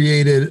it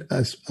created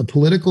a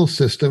political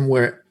system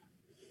where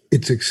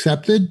it's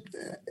accepted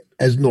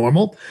as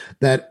normal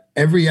that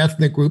every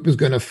ethnic group is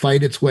going to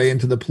fight its way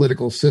into the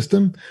political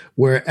system,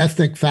 where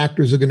ethnic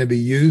factors are going to be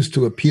used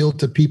to appeal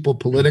to people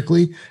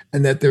politically,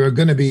 and that there are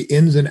going to be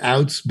ins and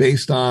outs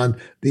based on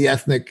the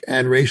ethnic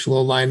and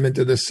racial alignment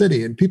of the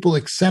city. And people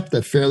accept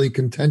a fairly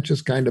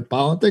contentious kind of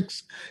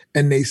politics,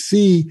 and they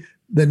see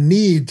the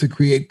need to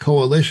create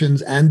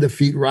coalitions and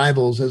defeat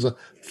rivals as a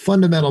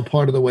fundamental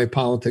part of the way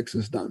politics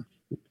is done.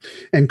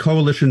 And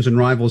coalitions and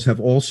rivals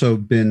have also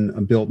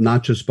been built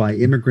not just by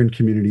immigrant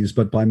communities,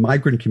 but by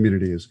migrant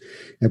communities.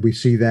 And we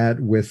see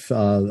that with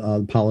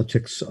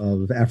politics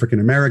of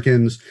African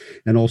Americans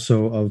and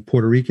also of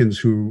Puerto Ricans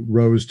who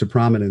rose to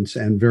prominence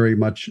and very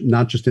much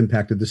not just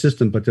impacted the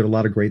system, but did a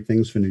lot of great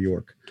things for New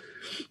York.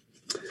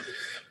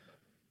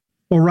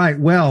 All right.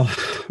 Well,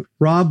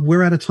 Rob,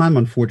 we're out of time,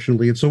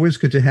 unfortunately. It's always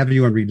good to have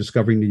you on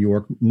Rediscovering New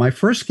York. My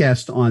first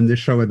guest on this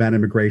show about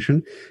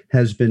immigration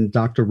has been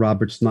Dr.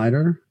 Robert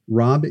Snyder.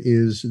 Rob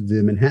is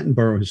the Manhattan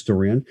Borough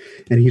historian,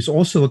 and he's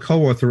also a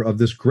co-author of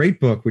this great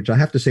book, which I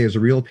have to say is a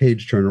real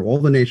page-turner, All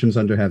the Nations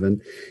Under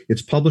Heaven.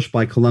 It's published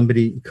by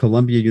Columbia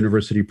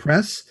University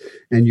Press,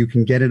 and you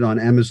can get it on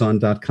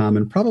Amazon.com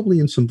and probably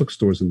in some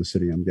bookstores in the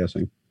city, I'm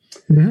guessing.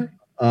 Mm-hmm.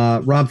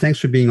 Rob, thanks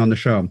for being on the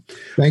show.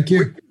 Thank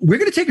you. We're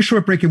going to take a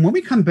short break, and when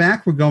we come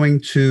back, we're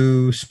going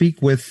to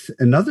speak with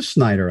another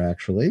Snyder,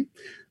 actually,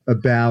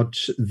 about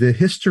the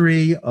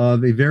history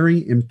of a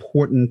very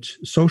important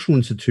social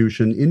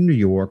institution in New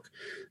York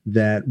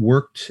that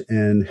worked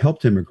and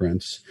helped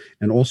immigrants,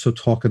 and also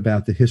talk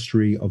about the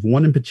history of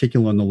one in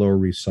particular on the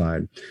Lower East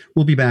Side.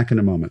 We'll be back in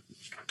a moment.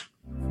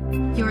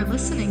 You're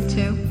listening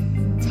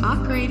to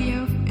Talk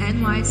Radio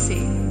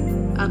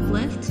NYC.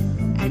 uplift,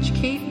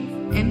 educate,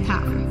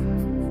 empower.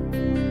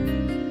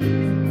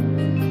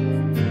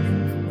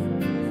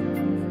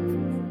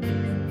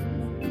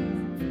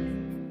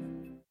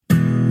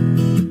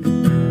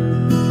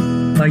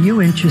 Are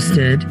you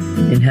interested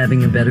in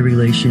having a better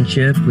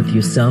relationship with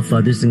yourself,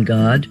 others, and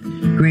God?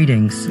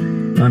 Greetings.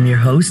 I'm your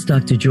host,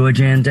 Dr. George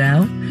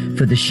Andow,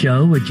 for the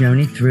show A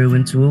Journey Through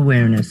into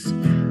Awareness.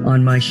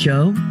 On my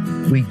show,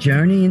 we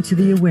journey into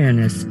the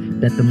awareness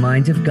that the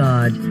mind of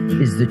God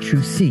is the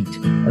true seat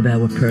of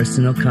our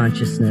personal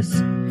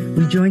consciousness.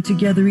 We join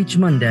together each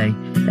Monday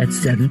at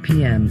 7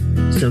 p.m.,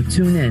 so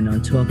tune in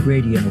on Talk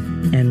Radio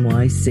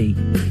NYC.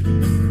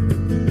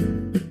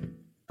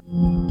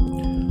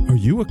 Are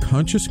you a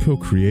conscious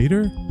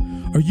co-creator?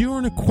 Are you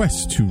on a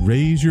quest to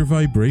raise your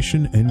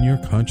vibration and your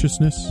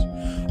consciousness?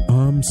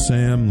 I'm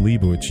Sam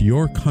Leibowitz,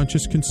 your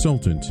conscious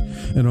consultant,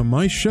 and on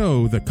my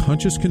show, The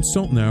Conscious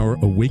Consultant Hour,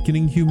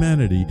 Awakening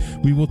Humanity,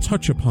 we will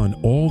touch upon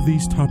all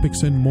these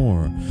topics and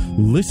more.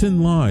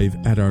 Listen live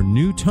at our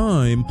new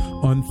time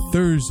on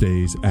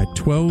Thursdays at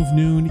 12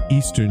 noon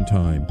Eastern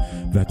Time.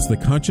 That's The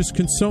Conscious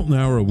Consultant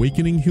Hour,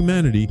 Awakening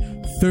Humanity,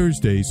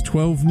 Thursdays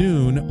 12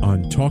 noon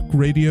on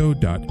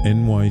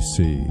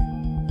talkradio.nyc.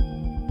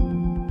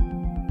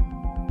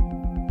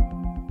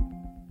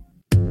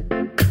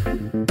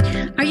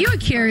 Are you a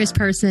curious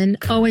person,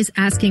 always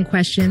asking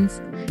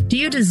questions? Do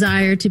you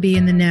desire to be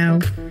in the know?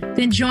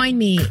 Then join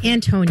me,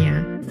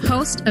 Antonia,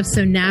 host of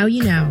So Now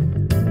You Know,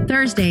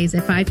 Thursdays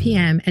at 5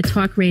 p.m. at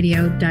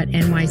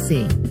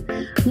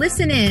talkradio.nyc.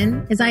 Listen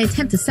in as I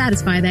attempt to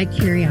satisfy that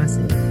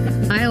curiosity.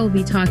 I will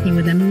be talking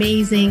with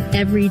amazing,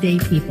 everyday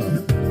people.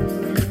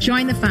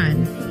 Join the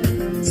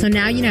fun. So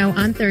Now You Know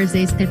on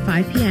Thursdays at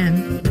 5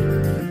 p.m.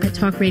 at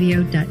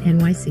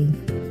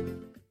talkradio.nyc.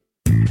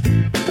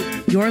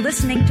 You're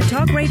listening to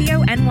Talk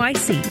Radio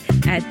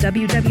NYC at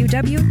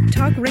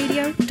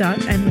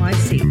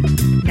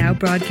www.talkradio.nyc. Now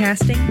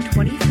broadcasting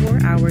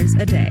 24 hours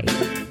a day.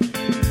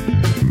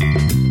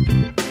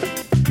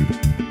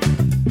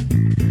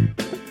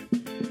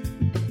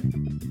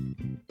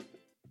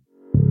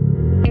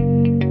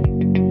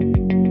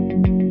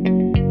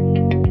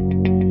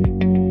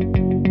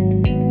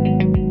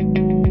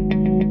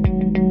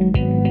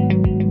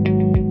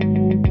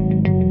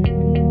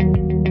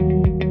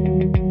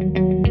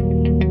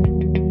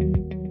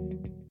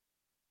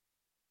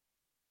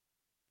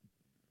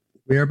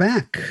 We are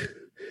back.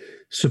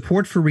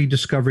 Support for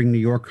Rediscovering New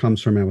York comes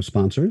from our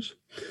sponsors,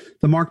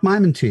 the Mark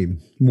Myman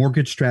team,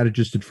 mortgage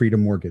strategist at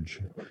Freedom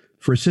Mortgage.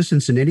 For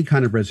assistance in any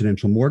kind of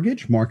residential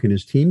mortgage, Mark and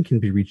his team can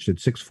be reached at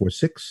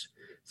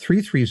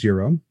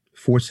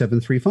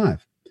 646-330-4735.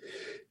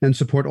 And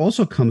support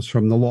also comes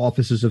from the law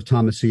offices of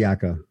Thomas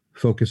Siaka,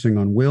 focusing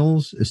on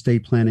wills,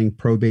 estate planning,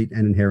 probate,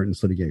 and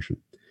inheritance litigation.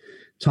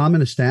 Tom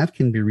and his staff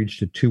can be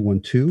reached at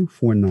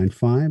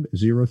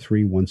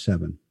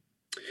 212-495-0317.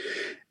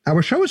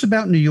 Our show is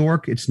about New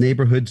York, its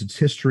neighborhoods, its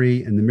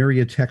history, and the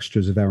myriad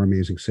textures of our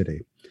amazing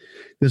city.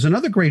 There's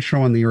another great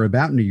show on the air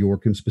about New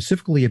York and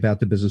specifically about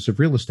the business of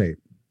real estate.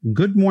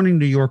 Good Morning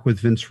New York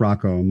with Vince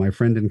Rocco, my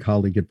friend and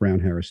colleague at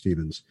Brown Harris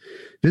Stevens.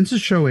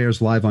 Vince's show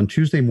airs live on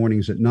Tuesday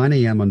mornings at 9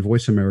 a.m. on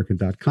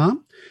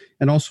voiceamerica.com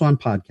and also on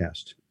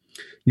podcast.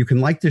 You can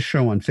like this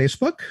show on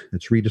Facebook.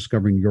 It's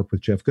Rediscovering New York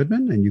with Jeff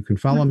Goodman. And you can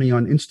follow me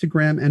on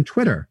Instagram and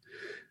Twitter.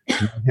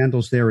 My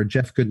handles there are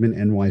Jeff Goodman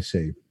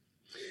NYC.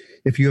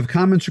 If you have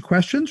comments or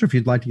questions, or if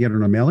you'd like to get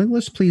on our mailing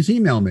list, please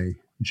email me,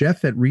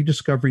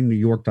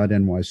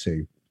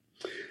 jeff@rediscoveringnewyork.nyc.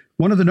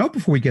 One other note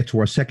before we get to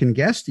our second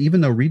guest,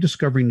 even though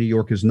Rediscovering New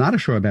York is not a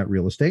show about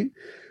real estate,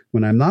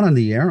 when I'm not on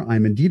the air,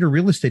 I'm indeed a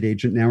real estate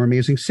agent in our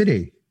amazing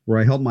city, where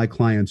I help my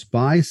clients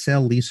buy,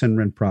 sell, lease, and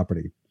rent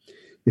property.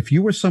 If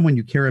you or someone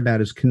you care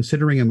about is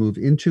considering a move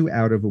into,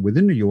 out of, or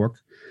within New York,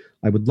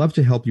 I would love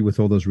to help you with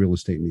all those real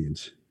estate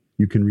needs.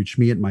 You can reach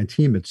me at my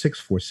team at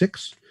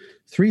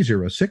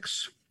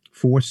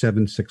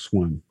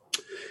 646-306-4761.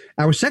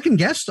 Our second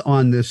guest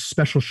on this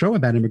special show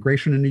about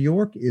immigration in New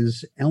York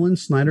is Ellen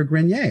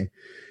Snyder-Grenier.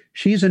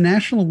 She's a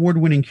national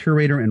award-winning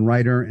curator and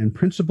writer and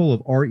principal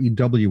of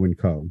REW &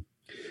 Co.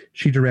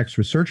 She directs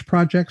research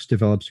projects,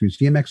 develops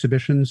museum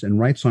exhibitions, and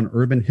writes on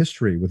urban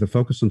history with a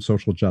focus on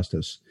social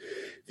justice.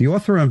 The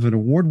author of an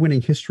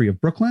award-winning history of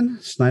Brooklyn,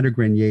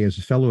 Snyder-Grenier is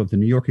a fellow of the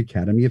New York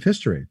Academy of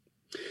History.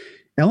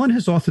 Ellen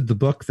has authored the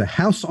book, The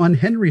House on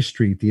Henry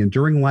Street, The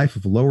Enduring Life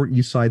of Lower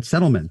East Side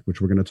Settlement, which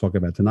we're going to talk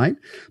about tonight,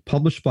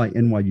 published by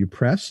NYU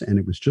Press, and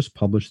it was just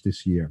published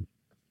this year.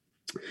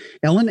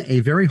 Ellen, a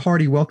very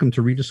hearty welcome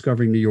to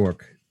Rediscovering New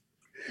York.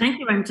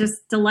 Thank you. I'm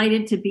just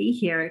delighted to be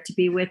here, to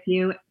be with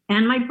you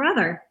and my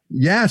brother.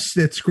 Yes,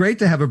 it's great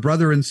to have a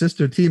brother and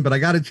sister team, but I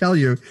got to tell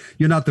you,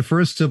 you're not the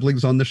first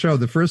siblings on the show.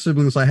 The first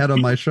siblings I had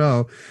on my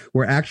show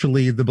were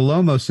actually the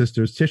Belomo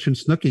sisters, Tish and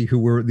Snooki, who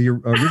were the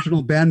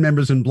original band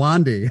members in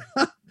Blondie.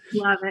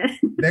 Love it.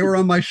 They were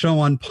on my show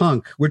on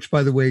Punk, which,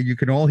 by the way, you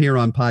can all hear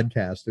on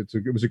podcast. It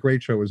was a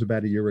great show. It was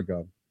about a year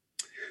ago.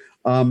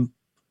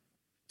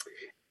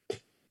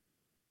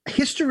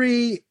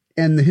 History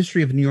and the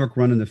history of New York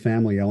run in the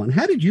family, Ellen.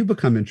 How did you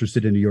become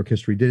interested in New York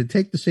history? Did it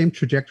take the same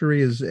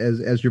trajectory as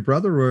your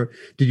brother, or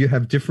did you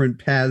have different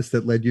paths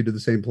that led you to the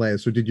same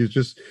place, or did you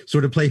just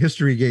sort of play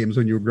history games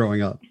when you were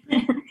growing up?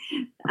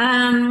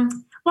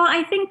 Well,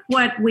 I think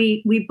what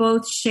we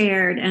both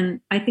shared, and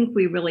I think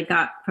we really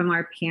got from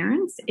our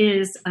parents,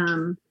 is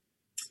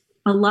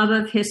a love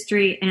of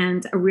history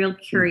and a real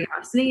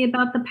curiosity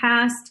about the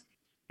past.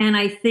 And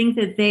I think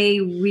that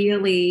they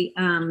really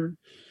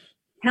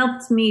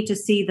helped me to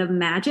see the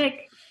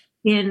magic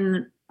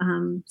in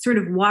sort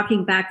of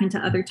walking back into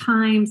other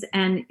times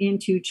and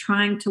into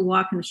trying to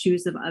walk in the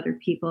shoes of other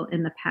people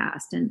in the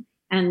past,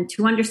 and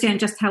to understand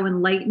just how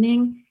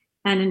enlightening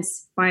and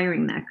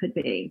inspiring that could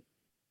be.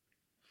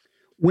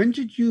 When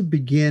did you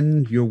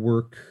begin your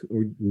work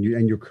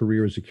and your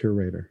career as a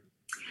curator?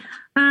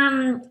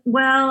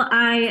 Well,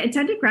 I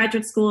attended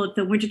graduate school at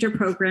the Winterthur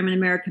program in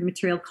American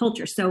Material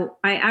Culture. So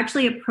I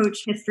actually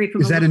approached history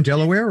from... Is that in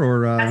Delaware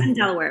or? That's in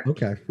Delaware.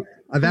 Okay.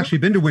 I've actually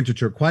been to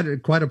Winterthur,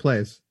 quite a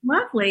place.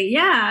 Lovely.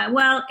 Yeah.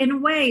 Well, in a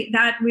way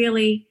that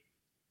really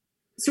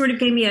sort of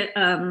gave me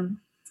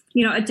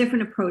a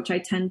different approach. I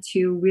tend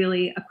to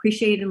really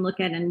appreciate and look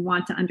at and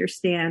want to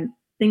understand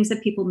things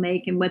that people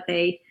make and what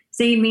they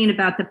say and mean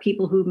about the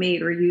people who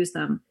made or use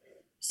them.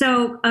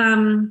 So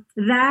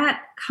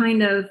that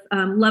kind of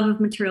love of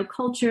material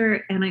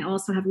culture, and I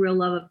also have a real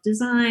love of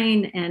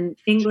design and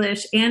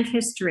English and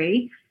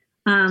history,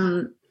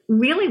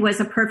 really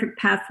was a perfect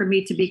path for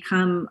me to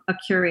become a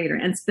curator.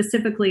 And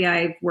specifically,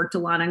 I've worked a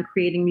lot on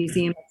creating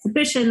museum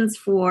exhibitions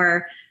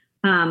for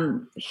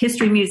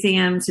history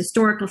museums,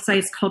 historical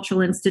sites,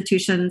 cultural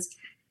institutions.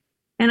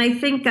 And I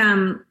think,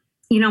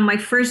 my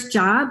first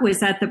job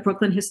was at the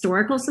Brooklyn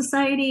Historical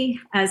Society.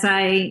 As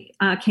I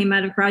came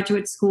out of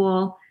graduate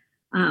school,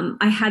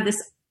 I had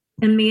this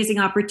amazing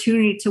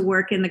opportunity to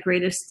work in the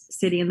greatest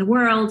city in the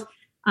world,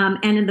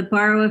 and in the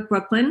borough of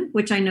Brooklyn,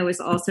 which I know is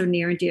also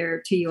near and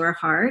dear to your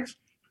heart.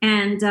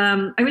 And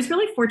I was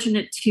really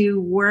fortunate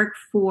to work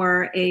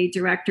for a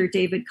director,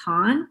 David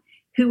Kahn,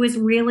 who was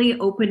really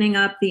opening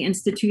up the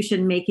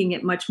institution, making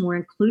it much more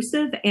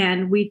inclusive.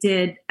 And we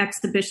did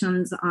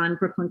exhibitions on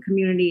Brooklyn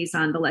communities,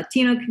 on the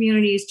Latino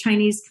communities,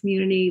 Chinese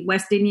community,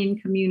 West Indian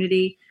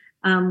community.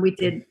 We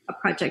did a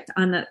project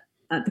on the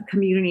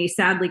community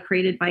sadly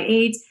created by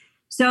AIDS.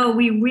 So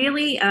we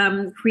really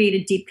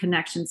created deep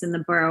connections in the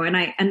borough.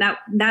 And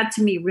that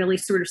to me really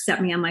sort of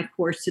set me on my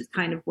course to the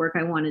kind of work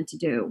I wanted to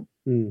do.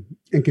 Mm.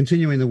 And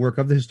continuing the work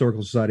of the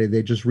Historical Society,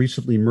 they just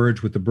recently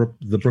merged with the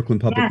Brooklyn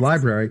Public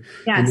Library.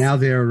 Yes. And now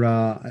they're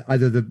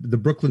either the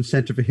Brooklyn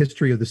Center for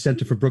History or the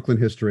Center for Brooklyn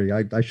History.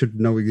 I should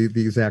know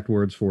the exact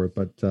words for it,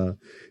 but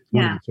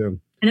one of the two.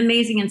 An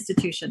amazing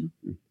institution.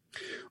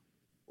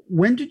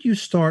 When did you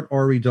start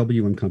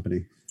REW and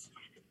Company?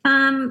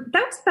 That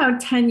was about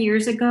 10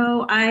 years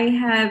ago. I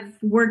have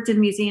worked in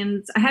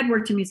museums. I had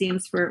worked in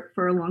museums for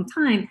a long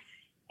time.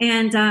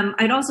 And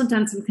I'd also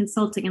done some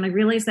consulting. And I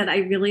realized that I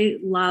really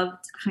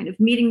loved kind of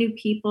meeting new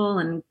people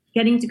and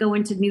getting to go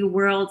into new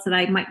worlds that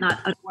I might not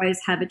otherwise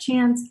have a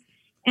chance.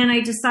 And I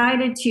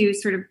decided to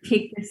sort of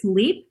take this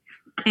leap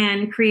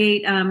and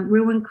create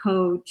Rue &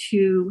 Co.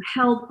 to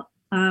help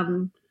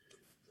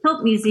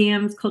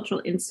museums,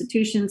 cultural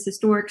institutions,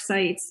 historic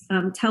sites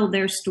tell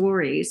their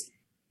stories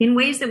in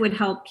ways that would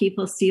help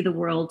people see the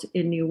world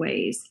in new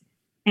ways.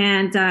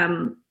 And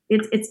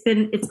it's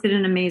been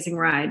an amazing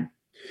ride.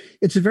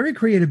 It's a very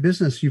creative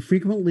business. You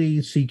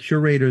frequently see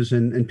curators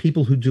and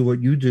people who do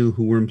what you do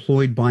who were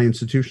employed by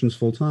institutions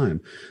full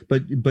time,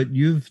 but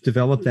you've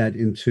developed that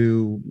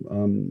into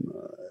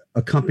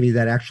a company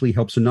that actually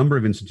helps a number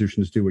of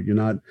institutions do it. You're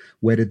not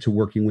wedded to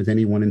working with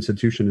any one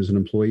institution as an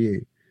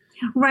employee.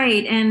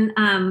 Right.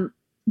 And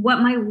what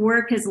my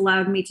work has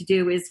allowed me to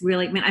do is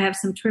really, I have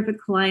some terrific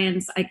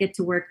clients. I get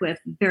to work with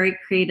very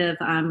creative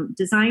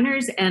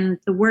designers, and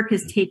the work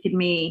has taken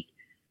me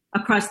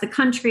across the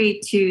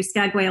country to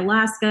Skagway,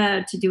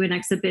 Alaska, to do an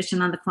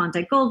exhibition on the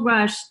Klondike Gold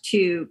Rush,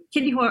 to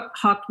Kitty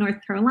Hawk,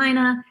 North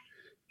Carolina,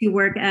 to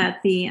work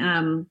at the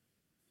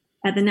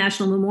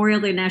National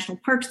Memorial, the National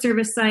Park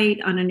Service site,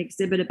 on an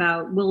exhibit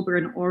about Wilbur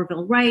and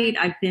Orville Wright.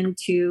 I've been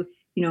to,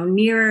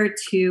 nearer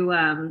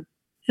to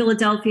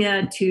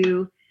Philadelphia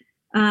to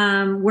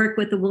work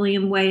with the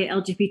William Way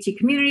LGBT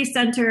Community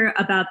Center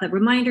about the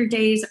Reminder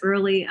Days,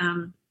 early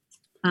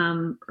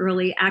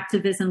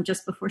activism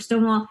just before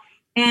Stonewall.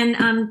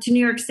 And to New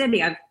York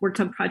City, I've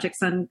worked on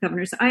projects on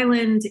Governor's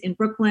Island, in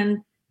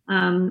Brooklyn,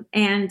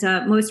 and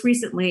most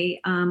recently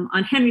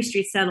on Henry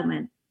Street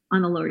Settlement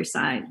on the Lower East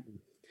Side.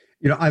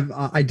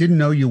 I didn't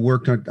know you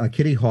worked on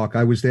Kitty Hawk.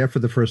 I was there for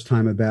the first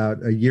time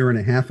about a year and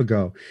a half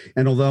ago.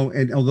 And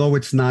although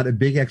it's not a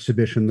big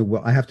exhibition,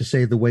 I have to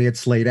say the way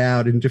it's laid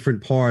out in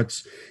different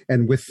parts,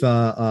 and with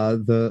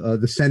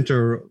the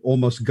center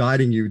almost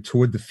guiding you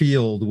toward the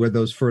field where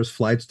those first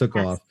flights took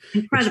off.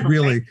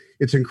 Incredible,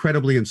 it's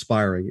incredibly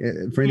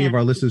inspiring. For any of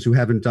our listeners who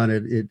haven't done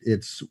it,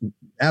 it's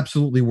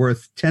absolutely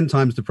worth 10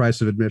 times the price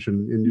of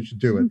admission, and you should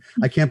do it.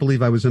 I can't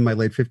believe I was in my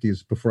late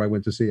 50s before I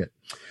went to see it.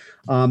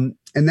 And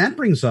that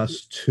brings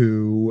us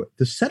to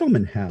the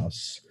Settlement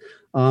House.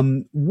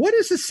 What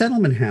is a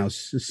Settlement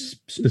House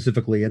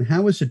specifically, and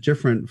how is it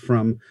different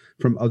from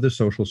other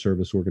social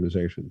service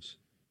organizations?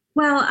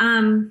 Well,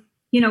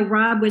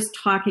 Rob was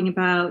talking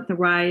about the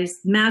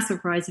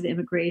massive rise of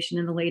immigration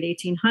in the late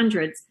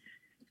 1800s,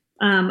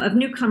 of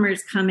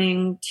newcomers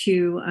coming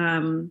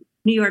to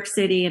New York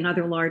City and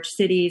other large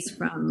cities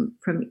from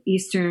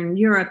Eastern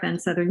Europe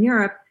and Southern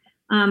Europe,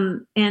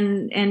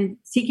 and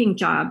seeking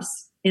jobs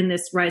in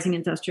this rising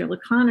industrial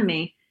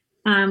economy.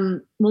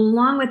 Well,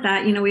 along with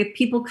that, we have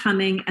people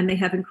coming and they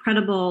have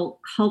incredible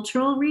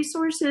cultural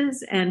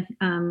resources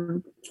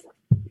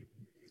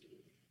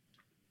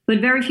but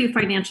very few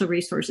financial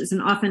resources.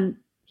 And often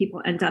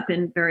people end up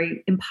in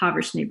very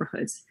impoverished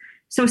neighborhoods.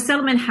 So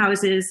settlement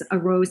houses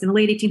arose in the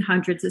late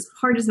 1800s as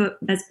part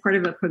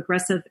of a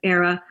progressive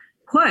era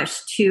push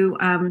to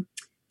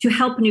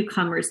help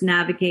newcomers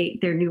navigate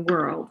their new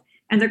world.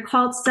 And they're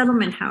called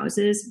settlement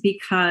houses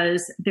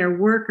because their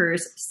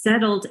workers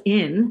settled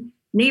in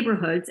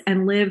neighborhoods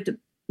and lived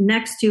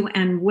next to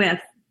and with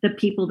the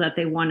people that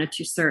they wanted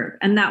to serve.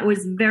 And that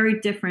was very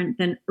different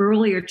than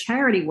earlier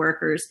charity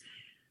workers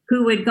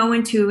who would go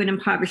into an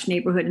impoverished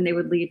neighborhood and they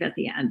would leave at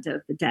the end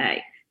of the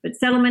day. But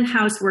settlement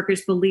house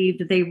workers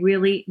believed they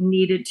really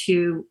needed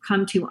to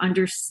come to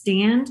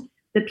understand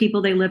the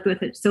people they lived with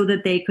so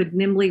that they could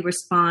nimbly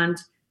respond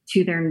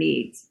to their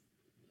needs.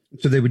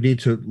 So they would need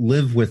to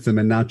live with them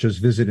and not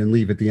just visit and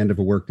leave at the end of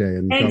a workday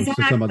and go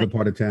to some other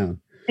part of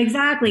town.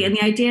 Exactly. And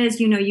the idea is,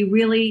 you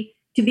really,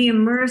 to be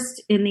immersed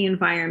in the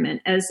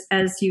environment, as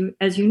you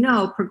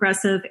know,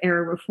 progressive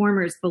era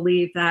reformers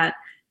believe that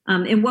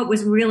in what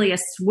was really a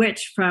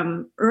switch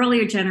from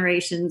earlier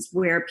generations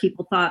where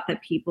people thought that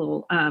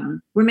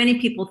where many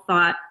people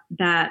thought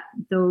that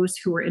those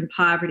who were in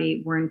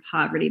poverty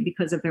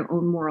because of their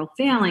own moral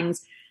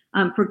failings.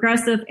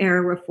 Progressive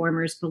era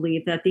reformers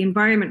believed that the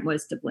environment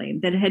was to blame,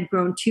 that it had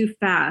grown too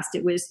fast.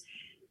 It was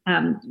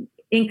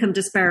income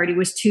disparity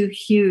was too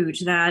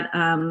huge, that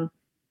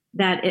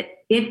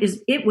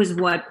it was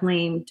what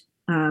blamed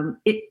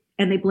it,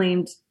 and they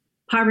blamed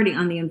poverty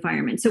on the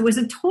environment. So it was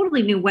a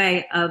totally new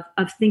way of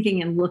thinking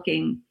and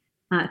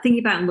thinking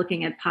about and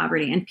looking at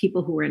poverty and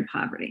people who were in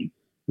poverty.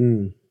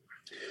 Mm.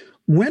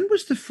 When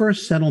was the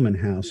first settlement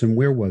house and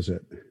where was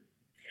it?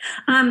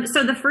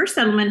 So the first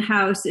settlement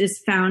house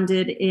is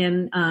founded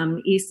in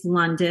East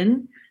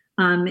London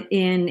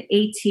in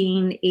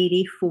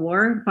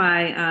 1884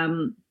 by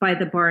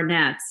the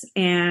Barnetts,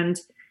 and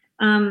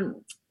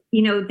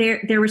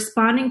they're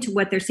responding to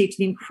what they're seeing, to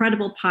the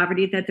incredible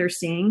poverty that they're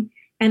seeing.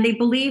 And they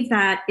believe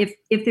that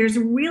if there's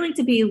really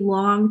to be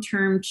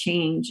long-term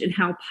change in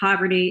how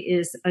poverty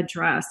is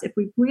addressed, if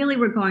we really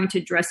were going to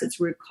address its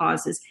root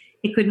causes,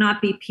 it could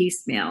not be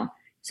piecemeal.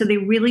 So they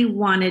really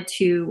wanted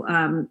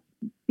to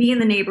be in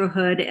the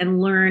neighborhood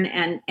and learn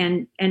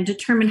and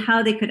determine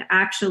how they could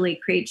actually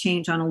create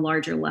change on a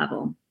larger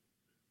level.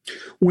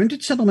 When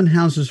did settlement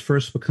houses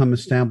first become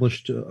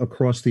established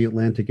across the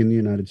Atlantic in the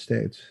United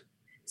States?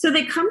 So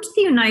they come to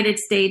the United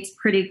States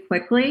pretty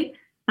quickly.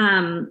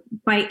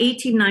 By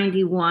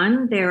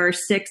 1891, there are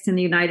 6 in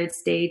the United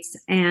States,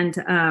 and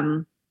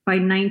by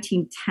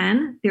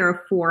 1910, there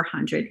are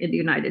 400 in the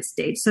United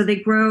States. So they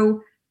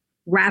grow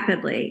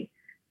rapidly.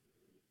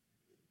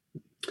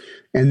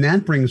 And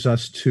that brings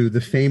us to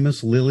the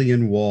famous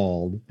Lillian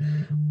Wald.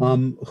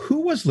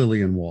 Who was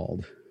Lillian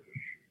Wald?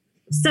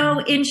 So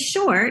in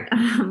short,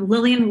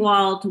 Lillian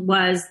Wald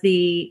was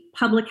the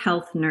public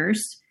health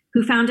nurse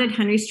who founded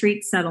Henry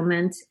Street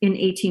Settlement in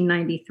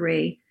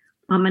 1893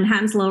 on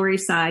Manhattan's Lower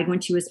East Side when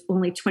she was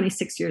only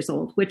 26 years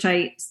old, which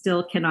I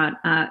still cannot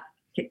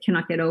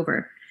get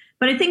over.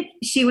 But I think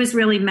she was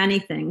really many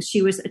things.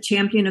 She was a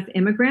champion of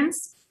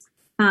immigrants.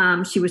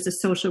 She was a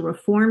social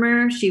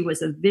reformer. She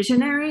was a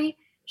visionary.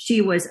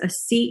 She was a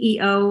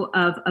CEO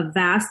of a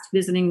vast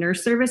visiting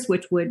nurse service,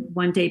 which would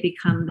one day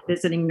become the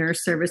Visiting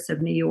Nurse Service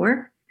of New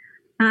York.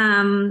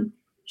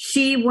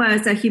 She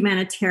was a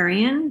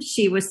humanitarian.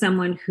 She was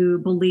someone who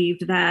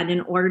believed that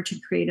in order to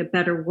create a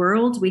better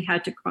world, we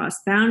had to cross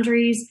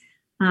boundaries.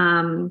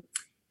 I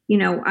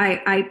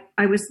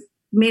was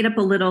made up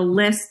a little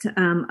list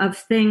of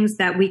things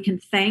that we can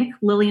thank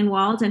Lillian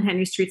Wald and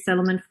Henry Street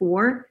Settlement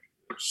for.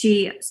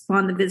 She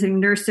spawned the Visiting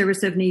Nurse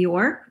Service of New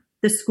York,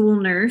 the school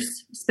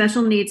nurse,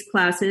 special needs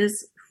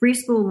classes, free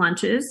school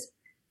lunches,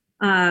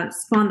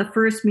 spawned the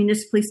first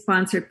municipally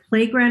sponsored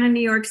playground in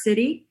New York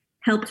City,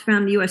 helped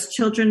found the U.S.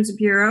 Children's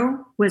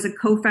Bureau, was a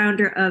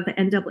co-founder of the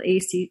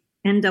NAACP.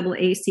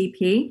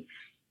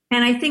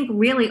 And I think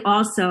really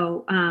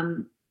also,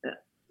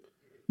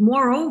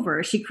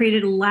 moreover, she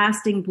created a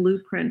lasting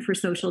blueprint for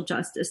social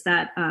justice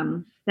that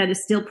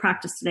is still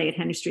practiced today at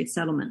Henry Street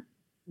Settlement.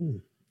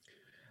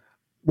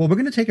 Well, we're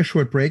going to take a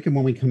short break, and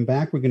when we come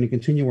back, we're going to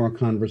continue our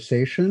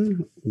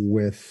conversation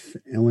with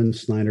Ellen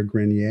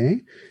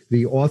Snyder-Grenier,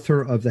 the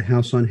author of The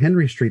House on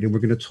Henry Street, and we're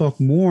going to talk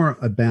more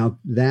about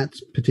that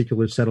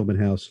particular settlement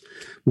house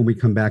when we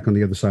come back on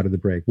the other side of the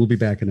break. We'll be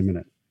back in a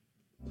minute.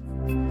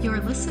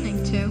 You're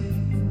listening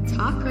to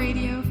Talk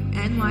Radio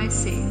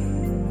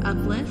NYC.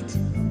 Uplift,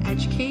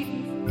 educate,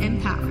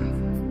 empower.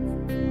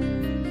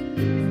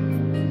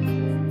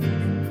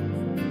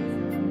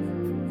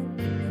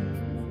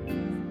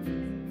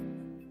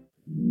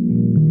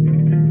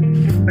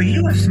 Are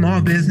you a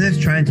small business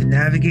trying to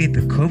navigate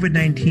the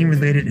COVID-19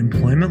 related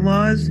employment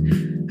laws?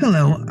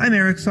 Hello, I'm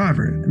Eric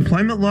Sauver,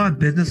 employment law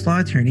business law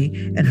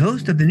attorney and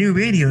host of the new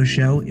radio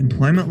show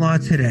Employment Law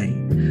Today.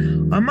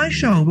 On my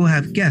show, we'll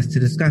have guests to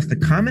discuss the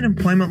common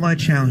employment law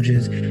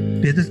challenges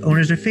business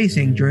owners are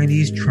facing during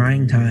these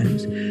trying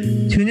times.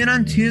 Tune in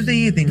on Tuesday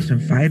evenings from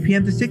 5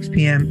 p.m. to 6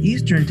 p.m.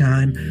 Eastern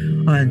Time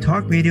on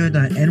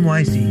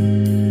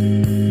talkradio.nyc.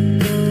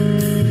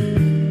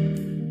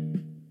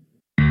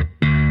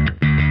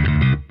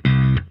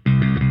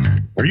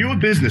 Are you a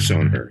business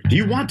owner? Do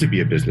you want to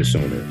be a business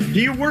owner?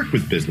 Do you work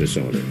with business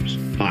owners?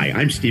 Hi,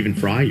 I'm Stephen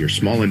Fry, your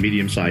small and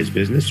medium-sized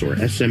business or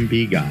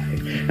SMB guy,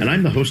 and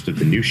I'm the host of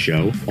the new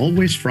show,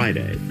 Always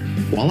Friday.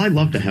 While I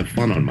love to have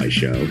fun on my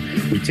show,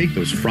 we take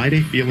those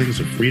Friday feelings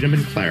of freedom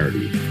and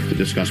clarity to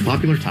discuss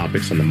popular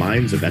topics on the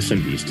minds of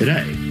SMBs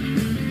today.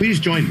 Please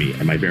join me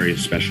and my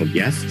various special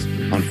guests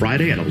on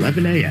Friday at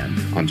 11 a.m.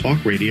 on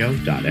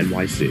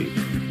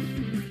talkradio.nyc.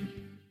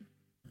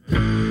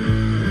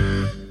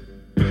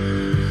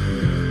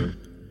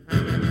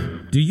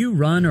 Do you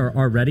run or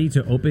are ready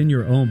to open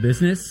your own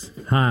business?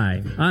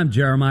 Hi, I'm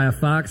Jeremiah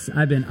Fox.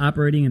 I've been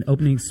operating and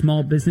opening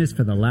small business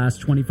for the last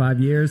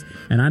 25 years,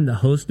 and I'm the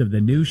host of the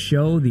new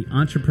show, The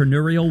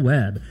Entrepreneurial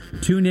Web.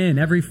 Tune in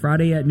every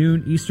Friday at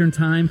noon Eastern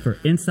Time for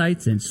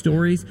insights and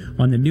stories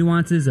on the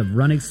nuances of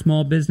running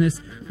small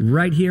business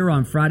right here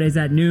on Fridays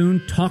at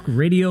noon,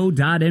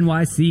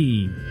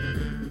 talkradio.nyc.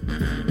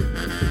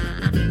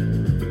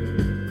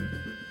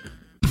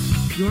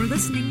 You're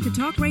listening to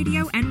Talk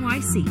Radio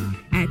NYC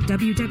at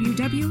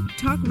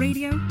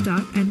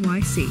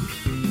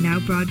www.talkradio.nyc. Now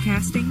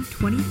broadcasting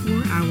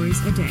 24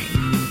 hours a day.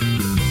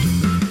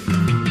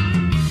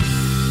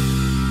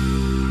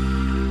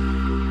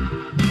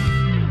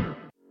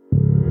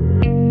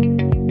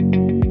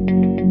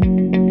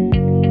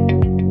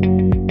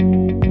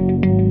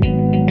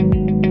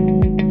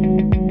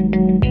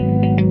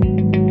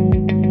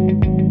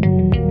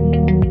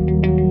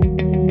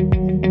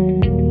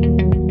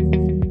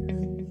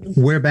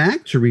 We're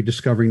back to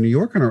Rediscovering New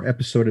York on our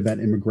episode about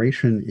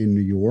immigration in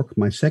New York.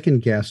 My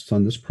second guest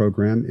on this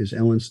program is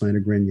Ellen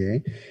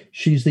Snyder-Grenier.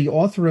 She's the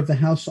author of The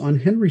House on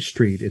Henry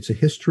Street. It's a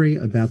history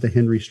about the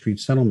Henry Street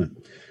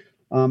settlement.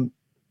 Ellen,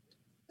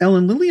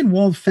 Lillian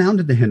Wald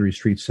founded the Henry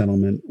Street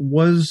settlement.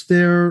 Was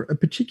there a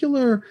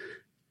particular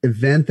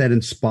event that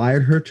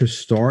inspired her to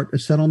start a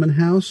settlement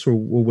house, or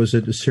was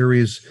it a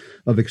series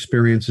of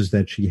experiences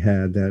that she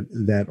had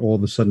that all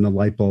of a sudden a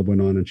light bulb went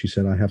on and she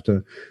said, I have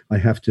to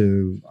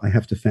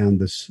found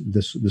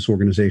this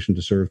organization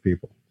to serve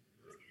people?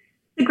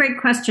 It's a great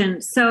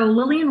question. So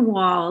Lillian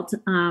Wald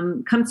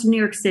comes to New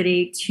York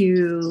City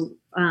to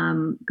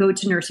go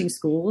to nursing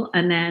school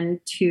and then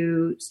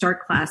to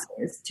start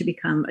classes to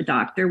become a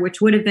doctor,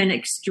 which would have been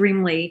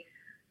extremely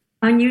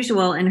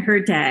unusual in her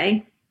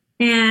day.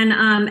 And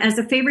as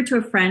a favor to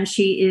a friend,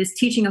 she is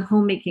teaching a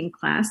homemaking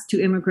class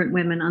to immigrant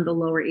women on the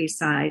Lower East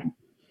Side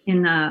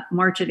in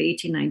March of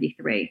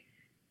 1893.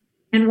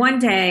 And one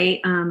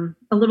day,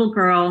 a little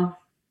girl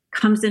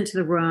comes into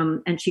the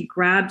room and she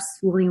grabs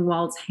Lillian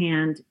Wald's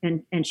hand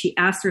and she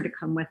asks her to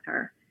come with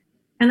her.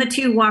 And the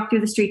two walk through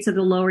the streets of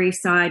the Lower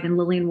East Side, and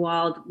Lillian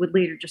Wald would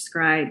later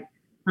describe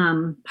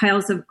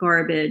piles of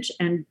garbage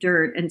and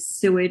dirt and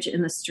sewage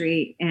in the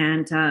street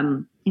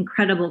and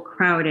incredible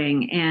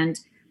crowding. And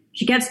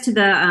she gets to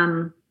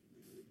the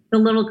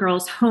little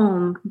girl's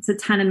home. It's a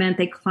tenement.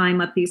 They climb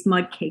up these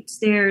mud-caked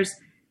stairs.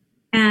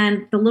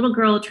 And the little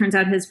girl, it turns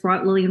out, has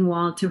brought Lillian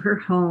Wald to her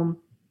home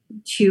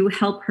to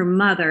help her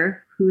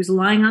mother, who's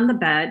lying on the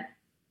bed,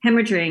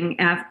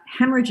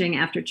 hemorrhaging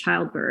after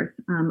childbirth,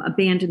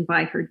 abandoned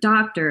by her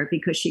doctor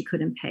because she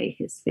couldn't pay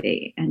his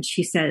fee. And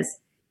she says,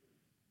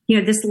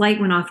 this light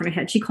went off in her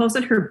head. She calls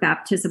it her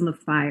baptism of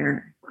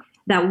fire.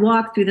 That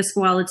walk through the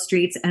squalid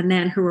streets and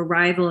then her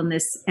arrival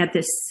at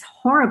this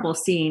horrible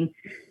scene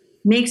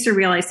makes her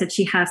realize that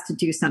she has to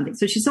do something.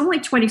 So she's only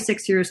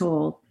 26 years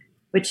old,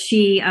 but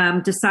she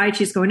decides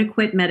she's going to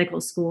quit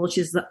medical school.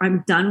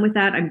 I'm done with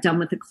that. I'm done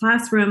with the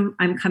classroom.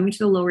 I'm coming to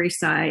the Lower East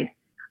Side.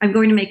 I'm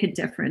going to make a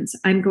difference.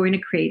 I'm going to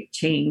create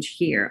change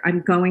here.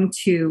 I'm going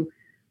to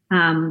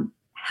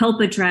help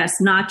address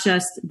not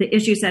just the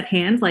issues at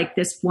hand, like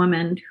this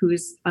woman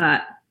who's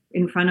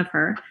in front of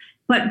her,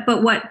 but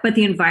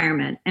the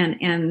environment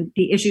and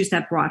the issues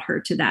that brought her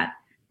to that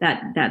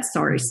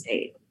sorry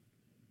state.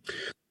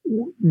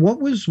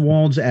 what was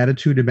Wald's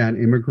attitude about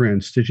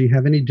immigrants? Did she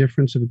have any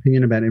difference of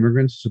opinion about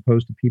immigrants as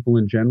opposed to people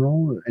in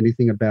general?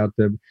 Anything about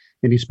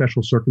any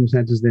special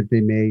circumstances that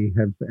they may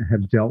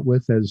have dealt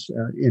with as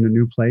in a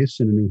new place,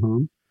 in a new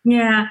home?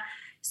 Yeah.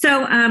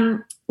 So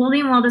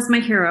Lillian Wald is my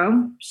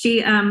hero.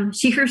 She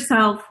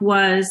herself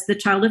was the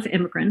child of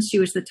immigrants. She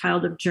was the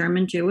child of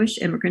German Jewish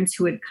immigrants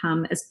who had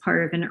come as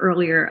part of an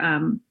earlier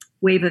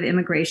wave of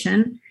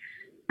immigration.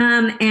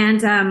 I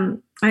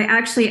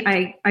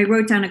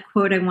wrote down a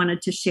quote I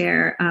wanted to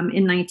share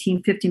in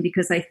 1915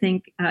 because I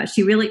think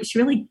she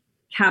really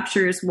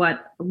captures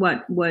what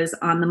was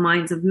on the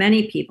minds of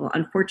many people,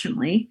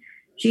 unfortunately.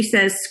 She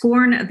says,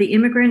 "Scorn of the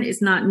immigrant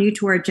is not new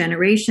to our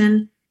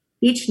generation.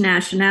 Each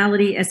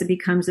nationality, as it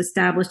becomes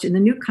established in the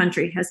new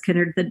country, has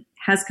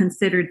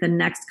considered the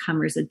next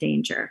comers a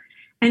danger."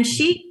 And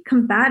she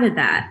combated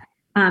that.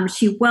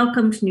 She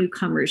welcomed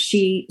newcomers.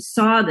 She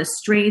saw the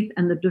strength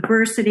and the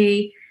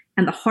diversity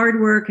and the hard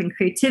work and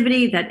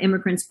creativity that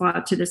immigrants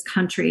brought to this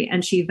country,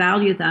 and she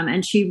valued them.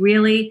 And she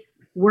really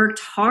worked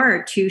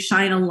hard to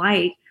shine a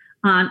light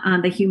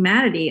on the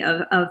humanity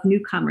of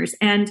newcomers.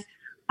 And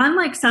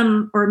unlike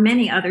some or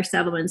many other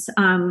settlements,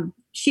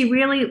 she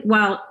really,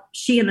 while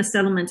she and the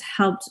settlement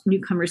helped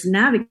newcomers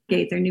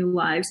navigate their new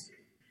lives,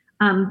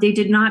 they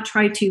did not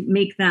try to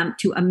make them,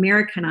 to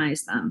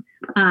Americanize them.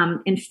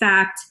 In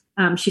fact,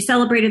 she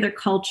celebrated their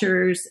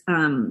cultures.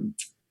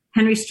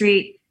 Henry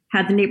Street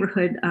had the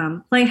neighborhood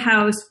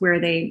playhouse where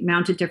they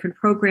mounted different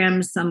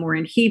programs. Some were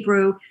in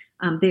Hebrew.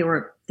 They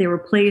were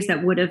plays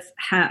that would have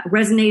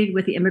resonated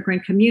with the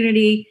immigrant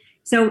community.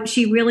 So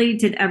she really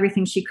did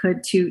everything she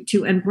could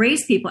to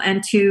embrace people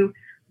and to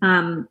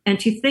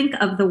think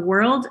of the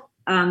world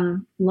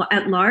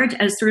at large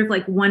as sort of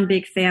like one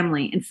big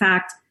family. In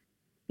fact,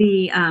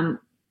 the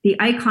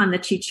icon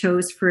that she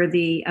chose for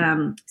the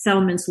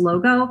settlement's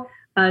logo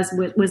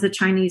was a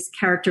Chinese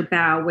character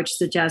Bao, which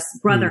suggests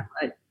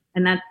brotherhood,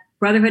 and that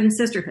brotherhood and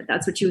sisterhood.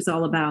 That's what she was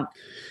all about.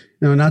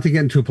 Now, not to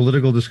get into a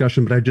political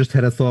discussion, but I just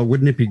had a thought.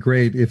 Wouldn't it be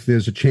great if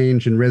there's a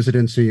change in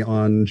residency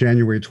on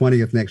January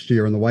 20th next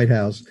year in the White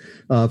House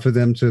for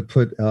them to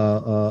put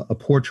a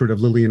portrait of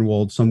Lillian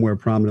Wald somewhere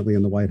prominently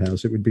in the White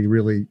House? It would be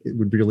really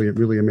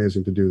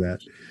amazing to do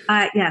that.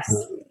 Yes.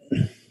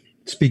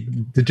 Speak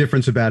the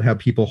difference about how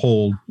people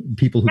hold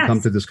people who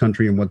come to this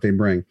country and what they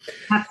bring.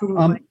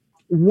 Absolutely.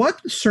 What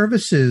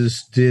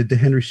services did the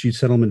Henry Street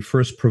Settlement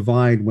first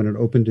provide when it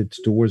opened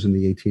its doors in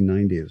the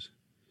 1890s?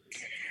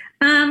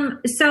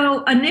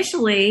 So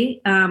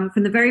initially, from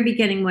the very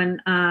beginning,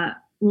 when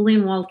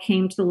Lillian Wald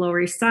came to the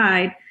Lower East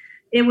Side,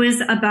 it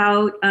was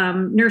about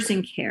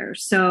nursing care.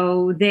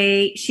 So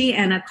she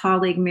and a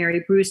colleague,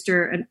 Mary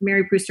Brewster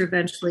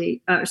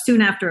eventually,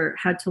 soon after,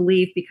 had to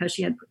leave because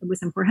she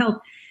was in poor health.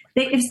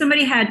 If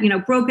somebody had,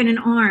 broken an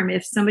arm,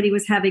 if somebody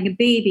was having a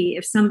baby,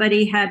 if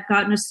somebody had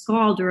gotten a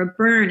scald or a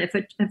burn, if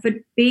a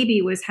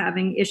baby was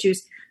having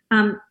issues,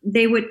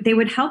 they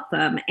would help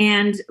them,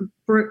 and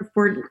for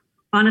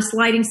on a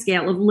sliding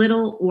scale of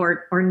little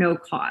or no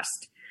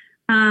cost.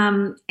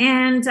 But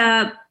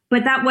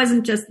that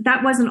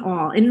wasn't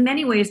all. In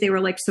many ways, they were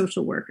like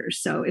social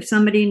workers. So if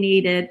somebody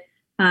needed,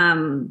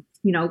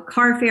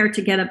 car fare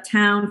to get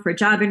uptown for a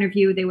job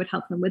interview, they would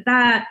help them with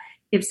that.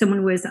 If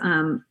someone was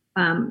the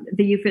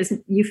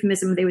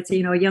euphemism, they would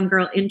say, a young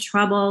girl in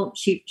trouble,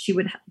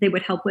 they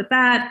would help with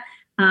that.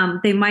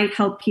 They might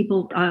help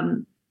people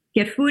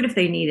get food if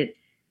they needed.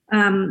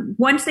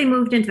 Once they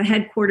moved into the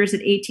headquarters at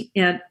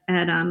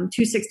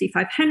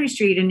 265 Henry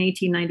Street in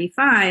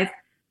 1895,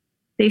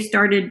 they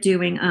started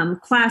doing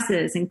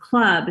classes and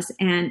clubs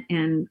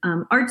and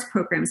arts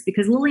programs,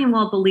 because Lillian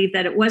Wald believed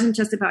that it wasn't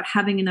just about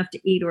having enough to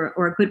eat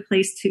or a good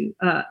place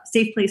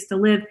safe place to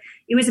live.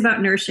 It was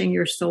about nourishing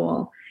your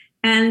soul.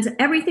 And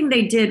everything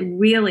they did,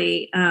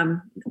 really,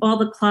 all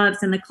the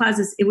clubs and the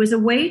classes, it was a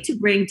way to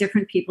bring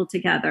different people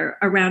together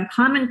around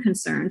common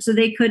concerns so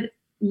they could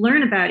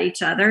learn about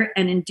each other,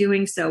 and in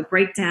doing so,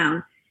 break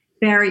down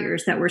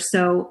barriers that were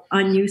so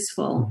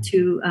unuseful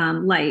to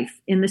life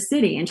in the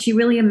city. And she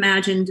really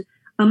imagined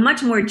a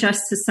much more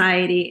just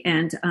society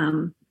and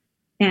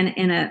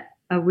had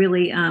a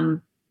really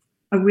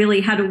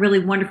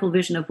wonderful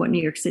vision of what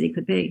New York City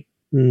could be.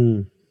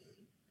 Mm.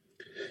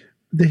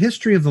 The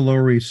history of the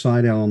Lower East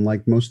Side, Ellen,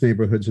 like most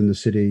neighborhoods in the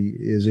city,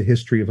 is a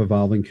history of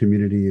evolving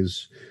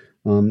communities.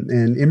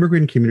 And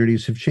immigrant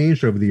communities have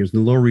changed over the years. The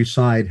Lower East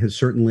Side has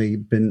certainly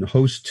been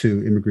host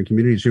to immigrant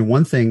communities.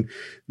 One thing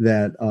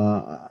that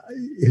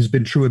has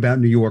been true about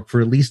New York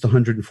for at least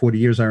 140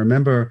 years. I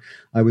remember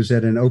I was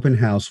at an open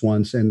house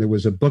once, and there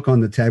was a book on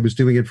the table. I was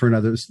doing it for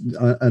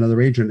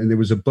another agent, and there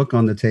was a book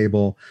on the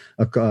table,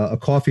 a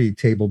coffee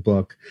table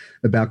book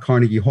about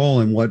Carnegie Hall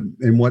and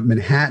what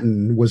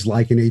Manhattan was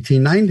like in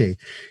 1890.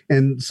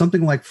 And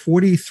something like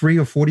 43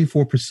 or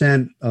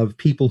 44% of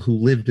people who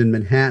lived in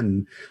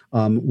Manhattan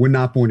were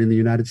not born in the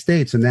United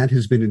States. And that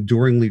has been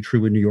enduringly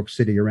true in New York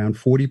City. Around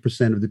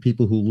 40% of the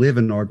people who live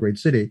in our great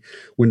city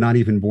were not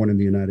even born in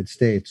the United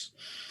States.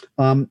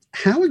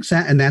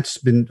 And that's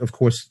been, of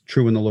course,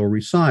 true in the Lower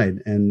East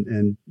Side,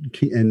 and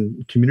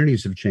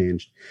communities have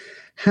changed.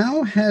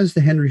 How has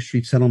the Henry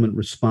Street Settlement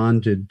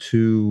responded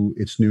to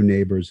its new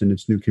neighbors and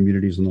its new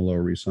communities on the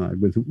Lower East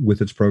Side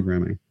with its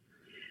programming?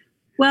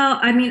 Well,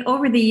 I mean,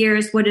 over the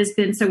years, what has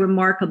been so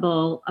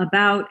remarkable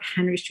about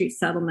Henry Street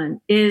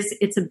Settlement is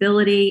its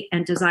ability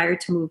and desire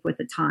to move with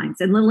the times.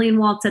 And Lillian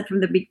Wald said from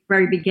the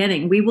very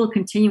beginning, we will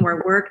continue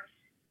our work,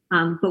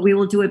 but we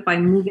will do it by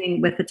moving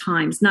with the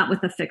times, not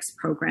with a fixed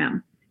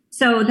program.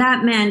 So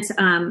that meant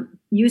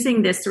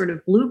using this sort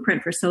of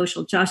blueprint for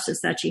social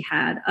justice that she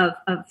had of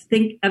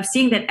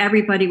seeing that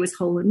everybody was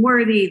whole and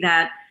worthy,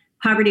 that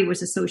poverty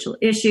was a social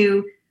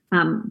issue,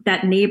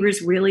 that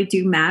neighbors really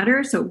do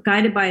matter. So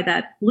guided by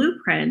that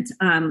blueprint,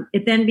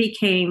 it then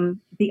became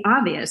the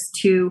obvious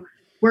to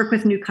work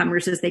with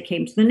newcomers as they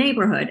came to the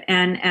neighborhood.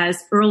 And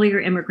as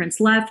earlier immigrants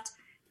left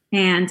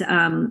and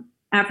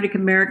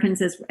African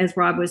Americans, as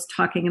Rob was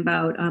talking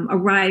about,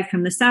 arrived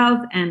from the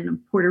South, and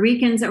Puerto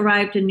Ricans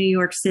arrived in New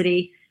York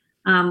City.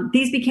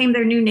 These became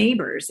their new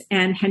neighbors,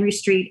 and Henry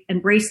Street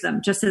embraced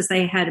them, just as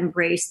they had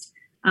embraced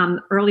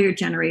earlier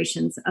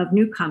generations of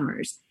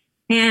newcomers.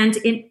 And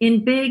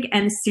in big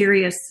and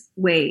serious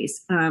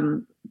ways.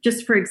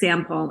 Just for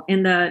example,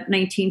 in the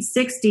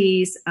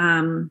 1960s,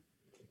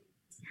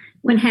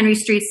 when Henry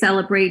Street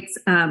celebrates,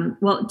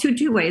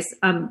 two ways,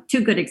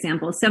 two good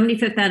examples.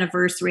 75th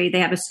anniversary, they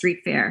have a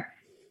street fair.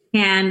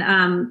 And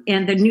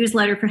the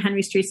newsletter for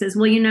Henry Street says,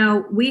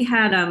 well, we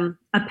had a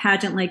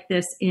pageant like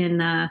this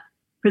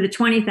for the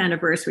 20th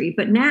anniversary,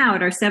 but now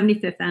at our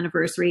 75th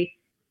anniversary,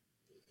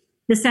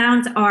 the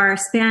sounds are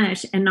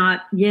Spanish and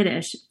not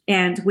Yiddish,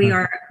 and we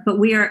are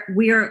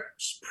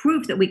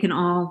proof that we can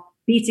all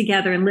be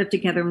together and live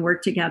together and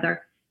work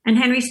together. And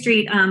Henry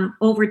Street,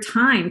 over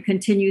time,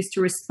 continues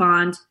to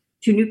respond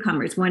to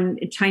newcomers. When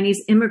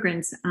Chinese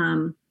immigrants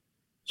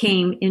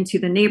came into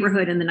the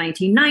neighborhood in the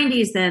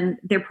 1990s, then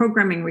their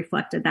programming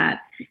reflected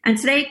that. And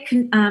today,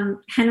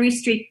 Henry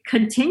Street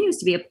continues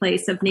to be a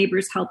place of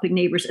neighbors helping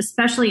neighbors,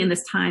 especially in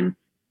this time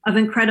of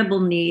incredible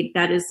need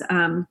that is,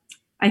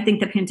 I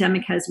think the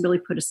pandemic has really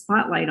put a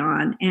spotlight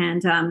on.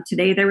 And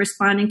today they're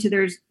responding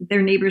to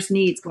their neighbors'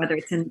 needs, whether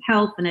it's in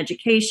health and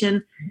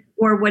education,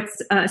 or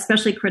what's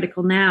especially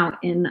critical now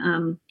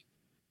in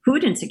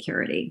food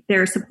insecurity.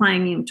 They're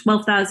supplying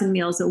 12,000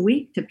 meals a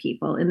week to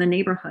people in the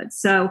neighborhood.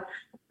 So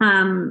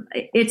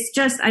it's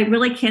just, I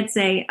really can't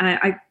say,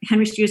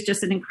 Henry Street is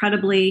just an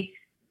incredibly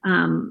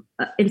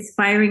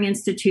inspiring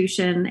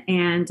institution,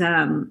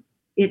 and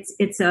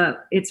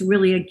it's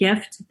really a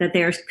gift that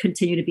they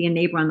continue to be a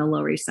neighbor on the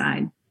Lower East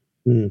Side.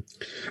 Mm.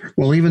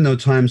 Well, even though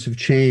times have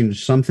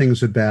changed, some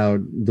things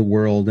about the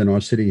world and our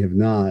city have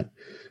not.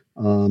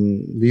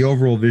 The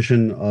overall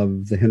vision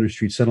of the Henry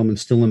Street Settlement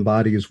still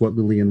embodies what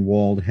Lillian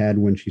Wald had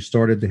when she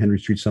started the Henry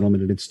Street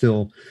Settlement, and it's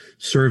still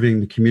serving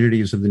the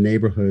communities of the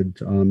neighborhood,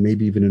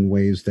 maybe even in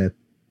ways that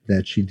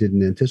she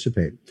didn't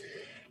anticipate.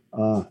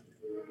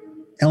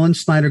 Ellen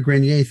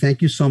Snyder-Grenier,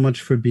 thank you so much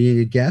for being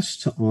a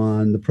guest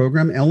on the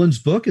program. Ellen's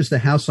book is The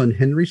House on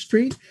Henry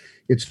Street.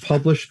 It's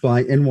published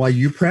by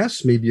NYU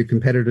Press, maybe a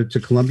competitor to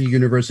Columbia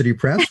University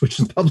Press, which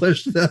has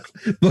published the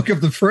book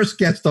of the first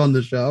guest on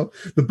the show.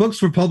 The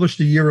books were published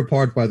a year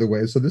apart, by the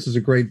way, so this is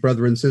a great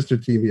brother and sister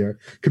team here.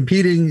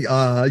 Competing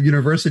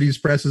universities,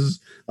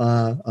 presses,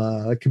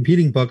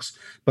 competing books,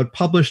 but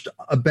published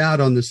about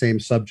on the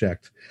same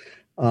subject.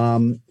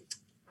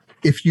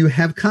 If you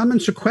have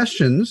comments or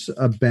questions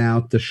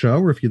about the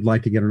show, or if you'd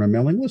like to get on our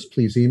mailing list,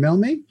 please email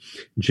me,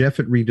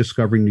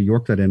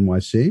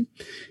 jeff@rediscoveringnewyork.nyc.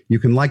 You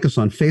can like us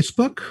on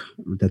Facebook.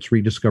 That's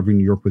Rediscovering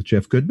New York with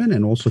Jeff Goodman,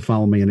 and also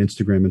follow me on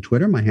Instagram and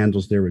Twitter. My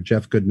handle's there at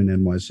Jeff Goodman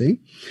NYC.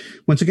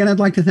 Once again, I'd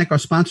like to thank our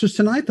sponsors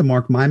tonight, the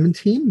Mark Myman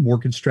team,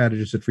 mortgage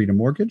strategists at Freedom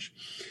Mortgage,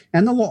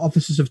 and the law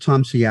offices of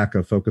Tom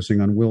Siaka,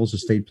 focusing on wills,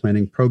 estate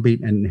planning, probate,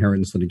 and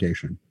inheritance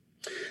litigation.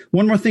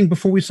 One more thing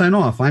before we sign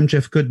off. I'm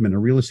Jeff Goodman, a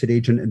real estate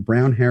agent at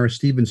Brown Harris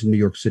Stevens in New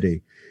York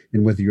City.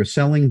 And whether you're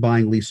selling,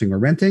 buying, leasing, or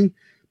renting,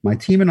 my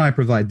team and I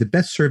provide the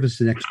best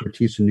service and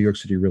expertise in New York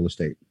City real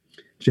estate.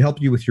 To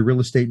help you with your real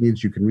estate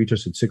needs, you can reach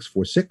us at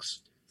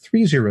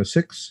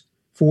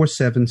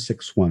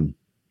 646-306-4761.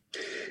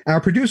 Our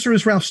producer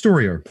is Ralph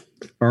Storier.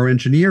 Our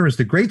engineer is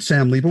the great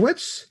Sam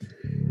Leibowitz.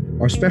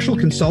 Our special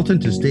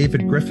consultant is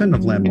David Griffin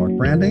of Landmark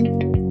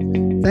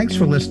Branding. Thanks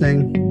for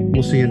listening.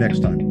 We'll see you next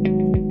time.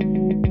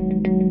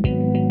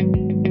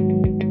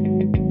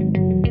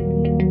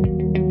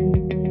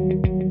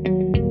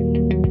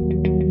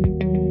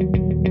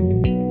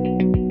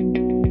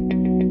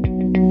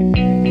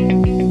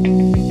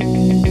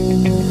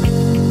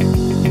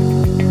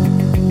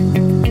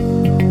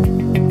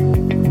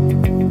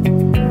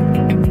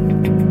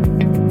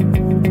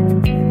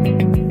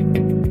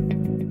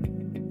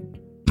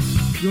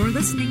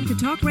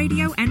 Talk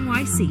Radio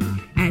NYC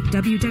at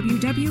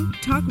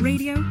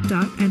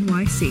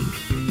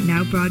www.talkradio.nyc.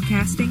 Now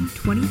broadcasting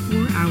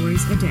 24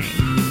 hours a day.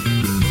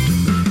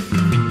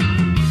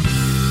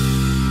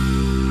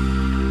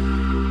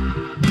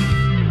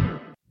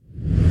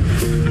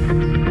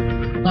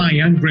 Hi, Hi,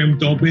 I'm Graham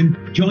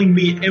Dobbin. Join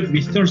me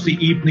every Thursday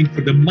evening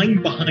for the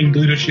Mind Behind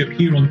Leadership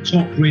here on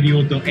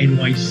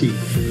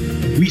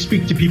talkradio.nyc. We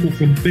speak to people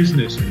from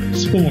business,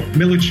 sport,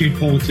 military and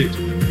politics,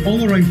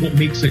 all around what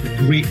makes a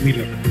great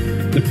leader.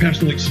 The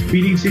personal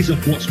experiences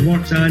of what's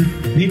worked and,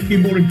 maybe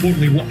more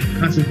importantly, what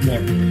hasn't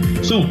worked.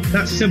 So,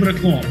 that's 7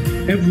 o'clock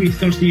every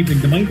Thursday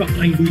evening, the Mind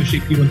Behind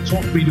Leadership here on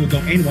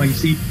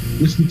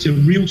talkradio.nyc. Listen to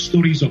real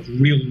stories of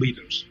real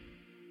leaders.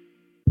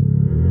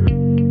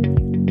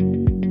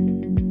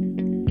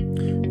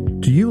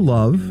 Do you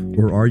love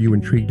or are you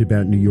intrigued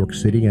about New York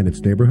City and its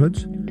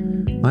neighborhoods?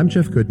 I'm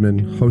Jeff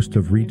Goodman, host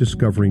of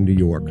Rediscovering New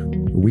York,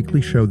 a weekly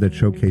show that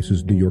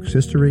showcases New York's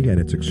history and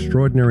its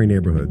extraordinary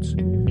neighborhoods.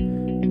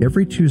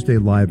 Every Tuesday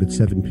live at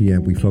 7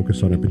 p.m., we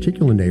focus on a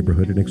particular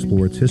neighborhood and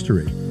explore its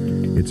history,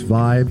 its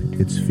vibe,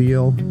 its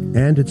feel,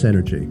 and its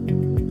energy.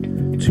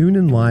 Tune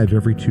in live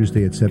every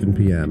Tuesday at 7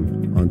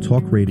 p.m. on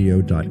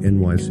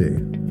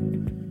talkradio.nyc.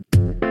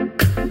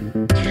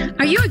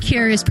 Are you a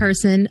curious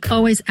person,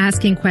 always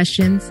asking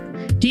questions?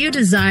 Do you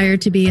desire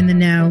to be in the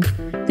know?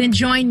 Then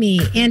join me,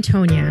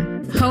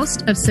 Antonia,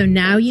 host of So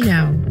Now You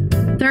Know,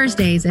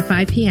 Thursdays at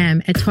 5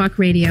 p.m. at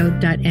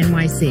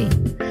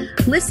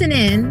talkradio.nyc. Listen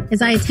in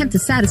as I attempt to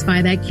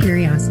satisfy that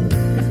curiosity.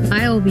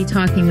 I will be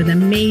talking with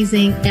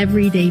amazing,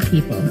 everyday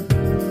people.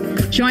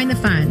 Join the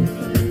fun.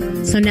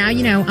 So Now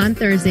You Know on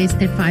Thursdays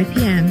at 5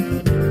 p.m.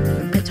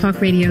 at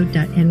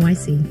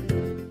talkradio.nyc.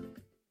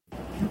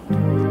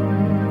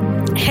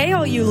 Hey,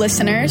 all you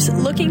listeners,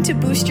 looking to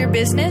boost your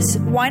business?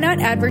 Why not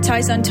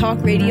advertise on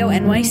Talk Radio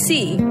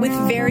NYC with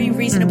very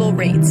reasonable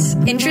rates?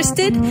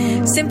 Interested?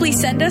 Simply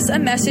send us a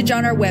message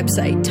on our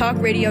website,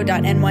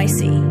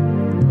 talkradio.nyc.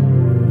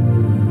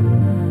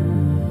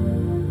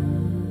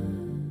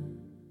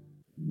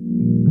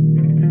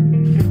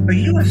 Are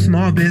you a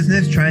small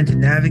business trying to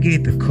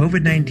navigate the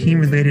COVID-19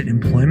 related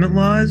employment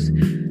laws?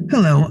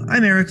 Hello,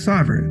 I'm Eric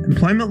Sauver,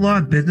 employment law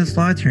business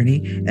law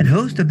attorney and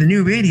host of the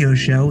new radio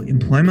show,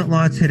 Employment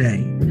Law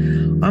Today.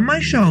 On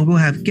my show, we'll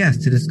have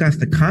guests to discuss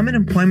the common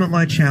employment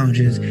law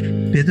challenges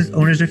business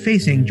owners are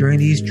facing during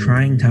these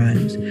trying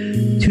times.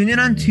 Tune in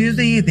on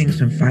Tuesday evenings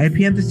from 5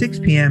 p.m. to 6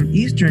 p.m.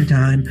 Eastern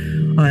Time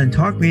on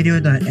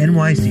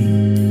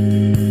talkradio.nyc.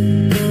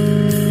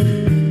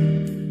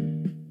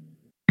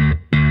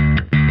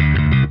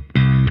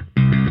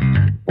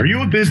 Are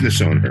you a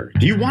business owner?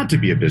 Do you want to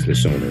be a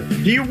business owner?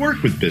 Do you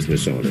work with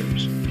business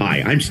owners?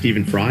 Hi, I'm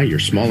Stephen Fry, your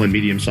small and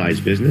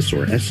medium-sized business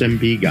or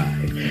SMB guy,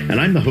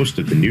 and I'm the host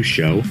of the new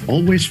show,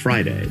 Always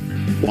Friday.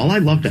 While I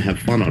love to have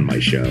fun on my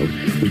show,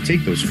 we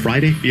take those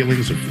Friday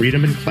feelings of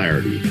freedom and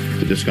clarity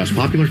to discuss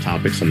popular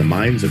topics on the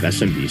minds of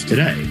SMBs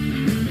today.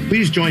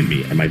 Please join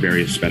me and my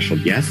various special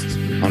guests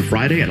on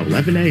Friday at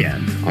 11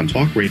 a.m. on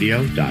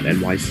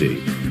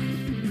talkradio.nyc.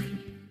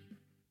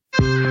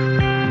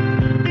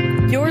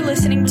 You're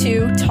listening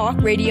to Talk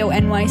Radio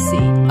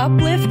NYC.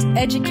 Uplift,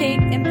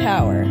 educate,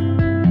 empower.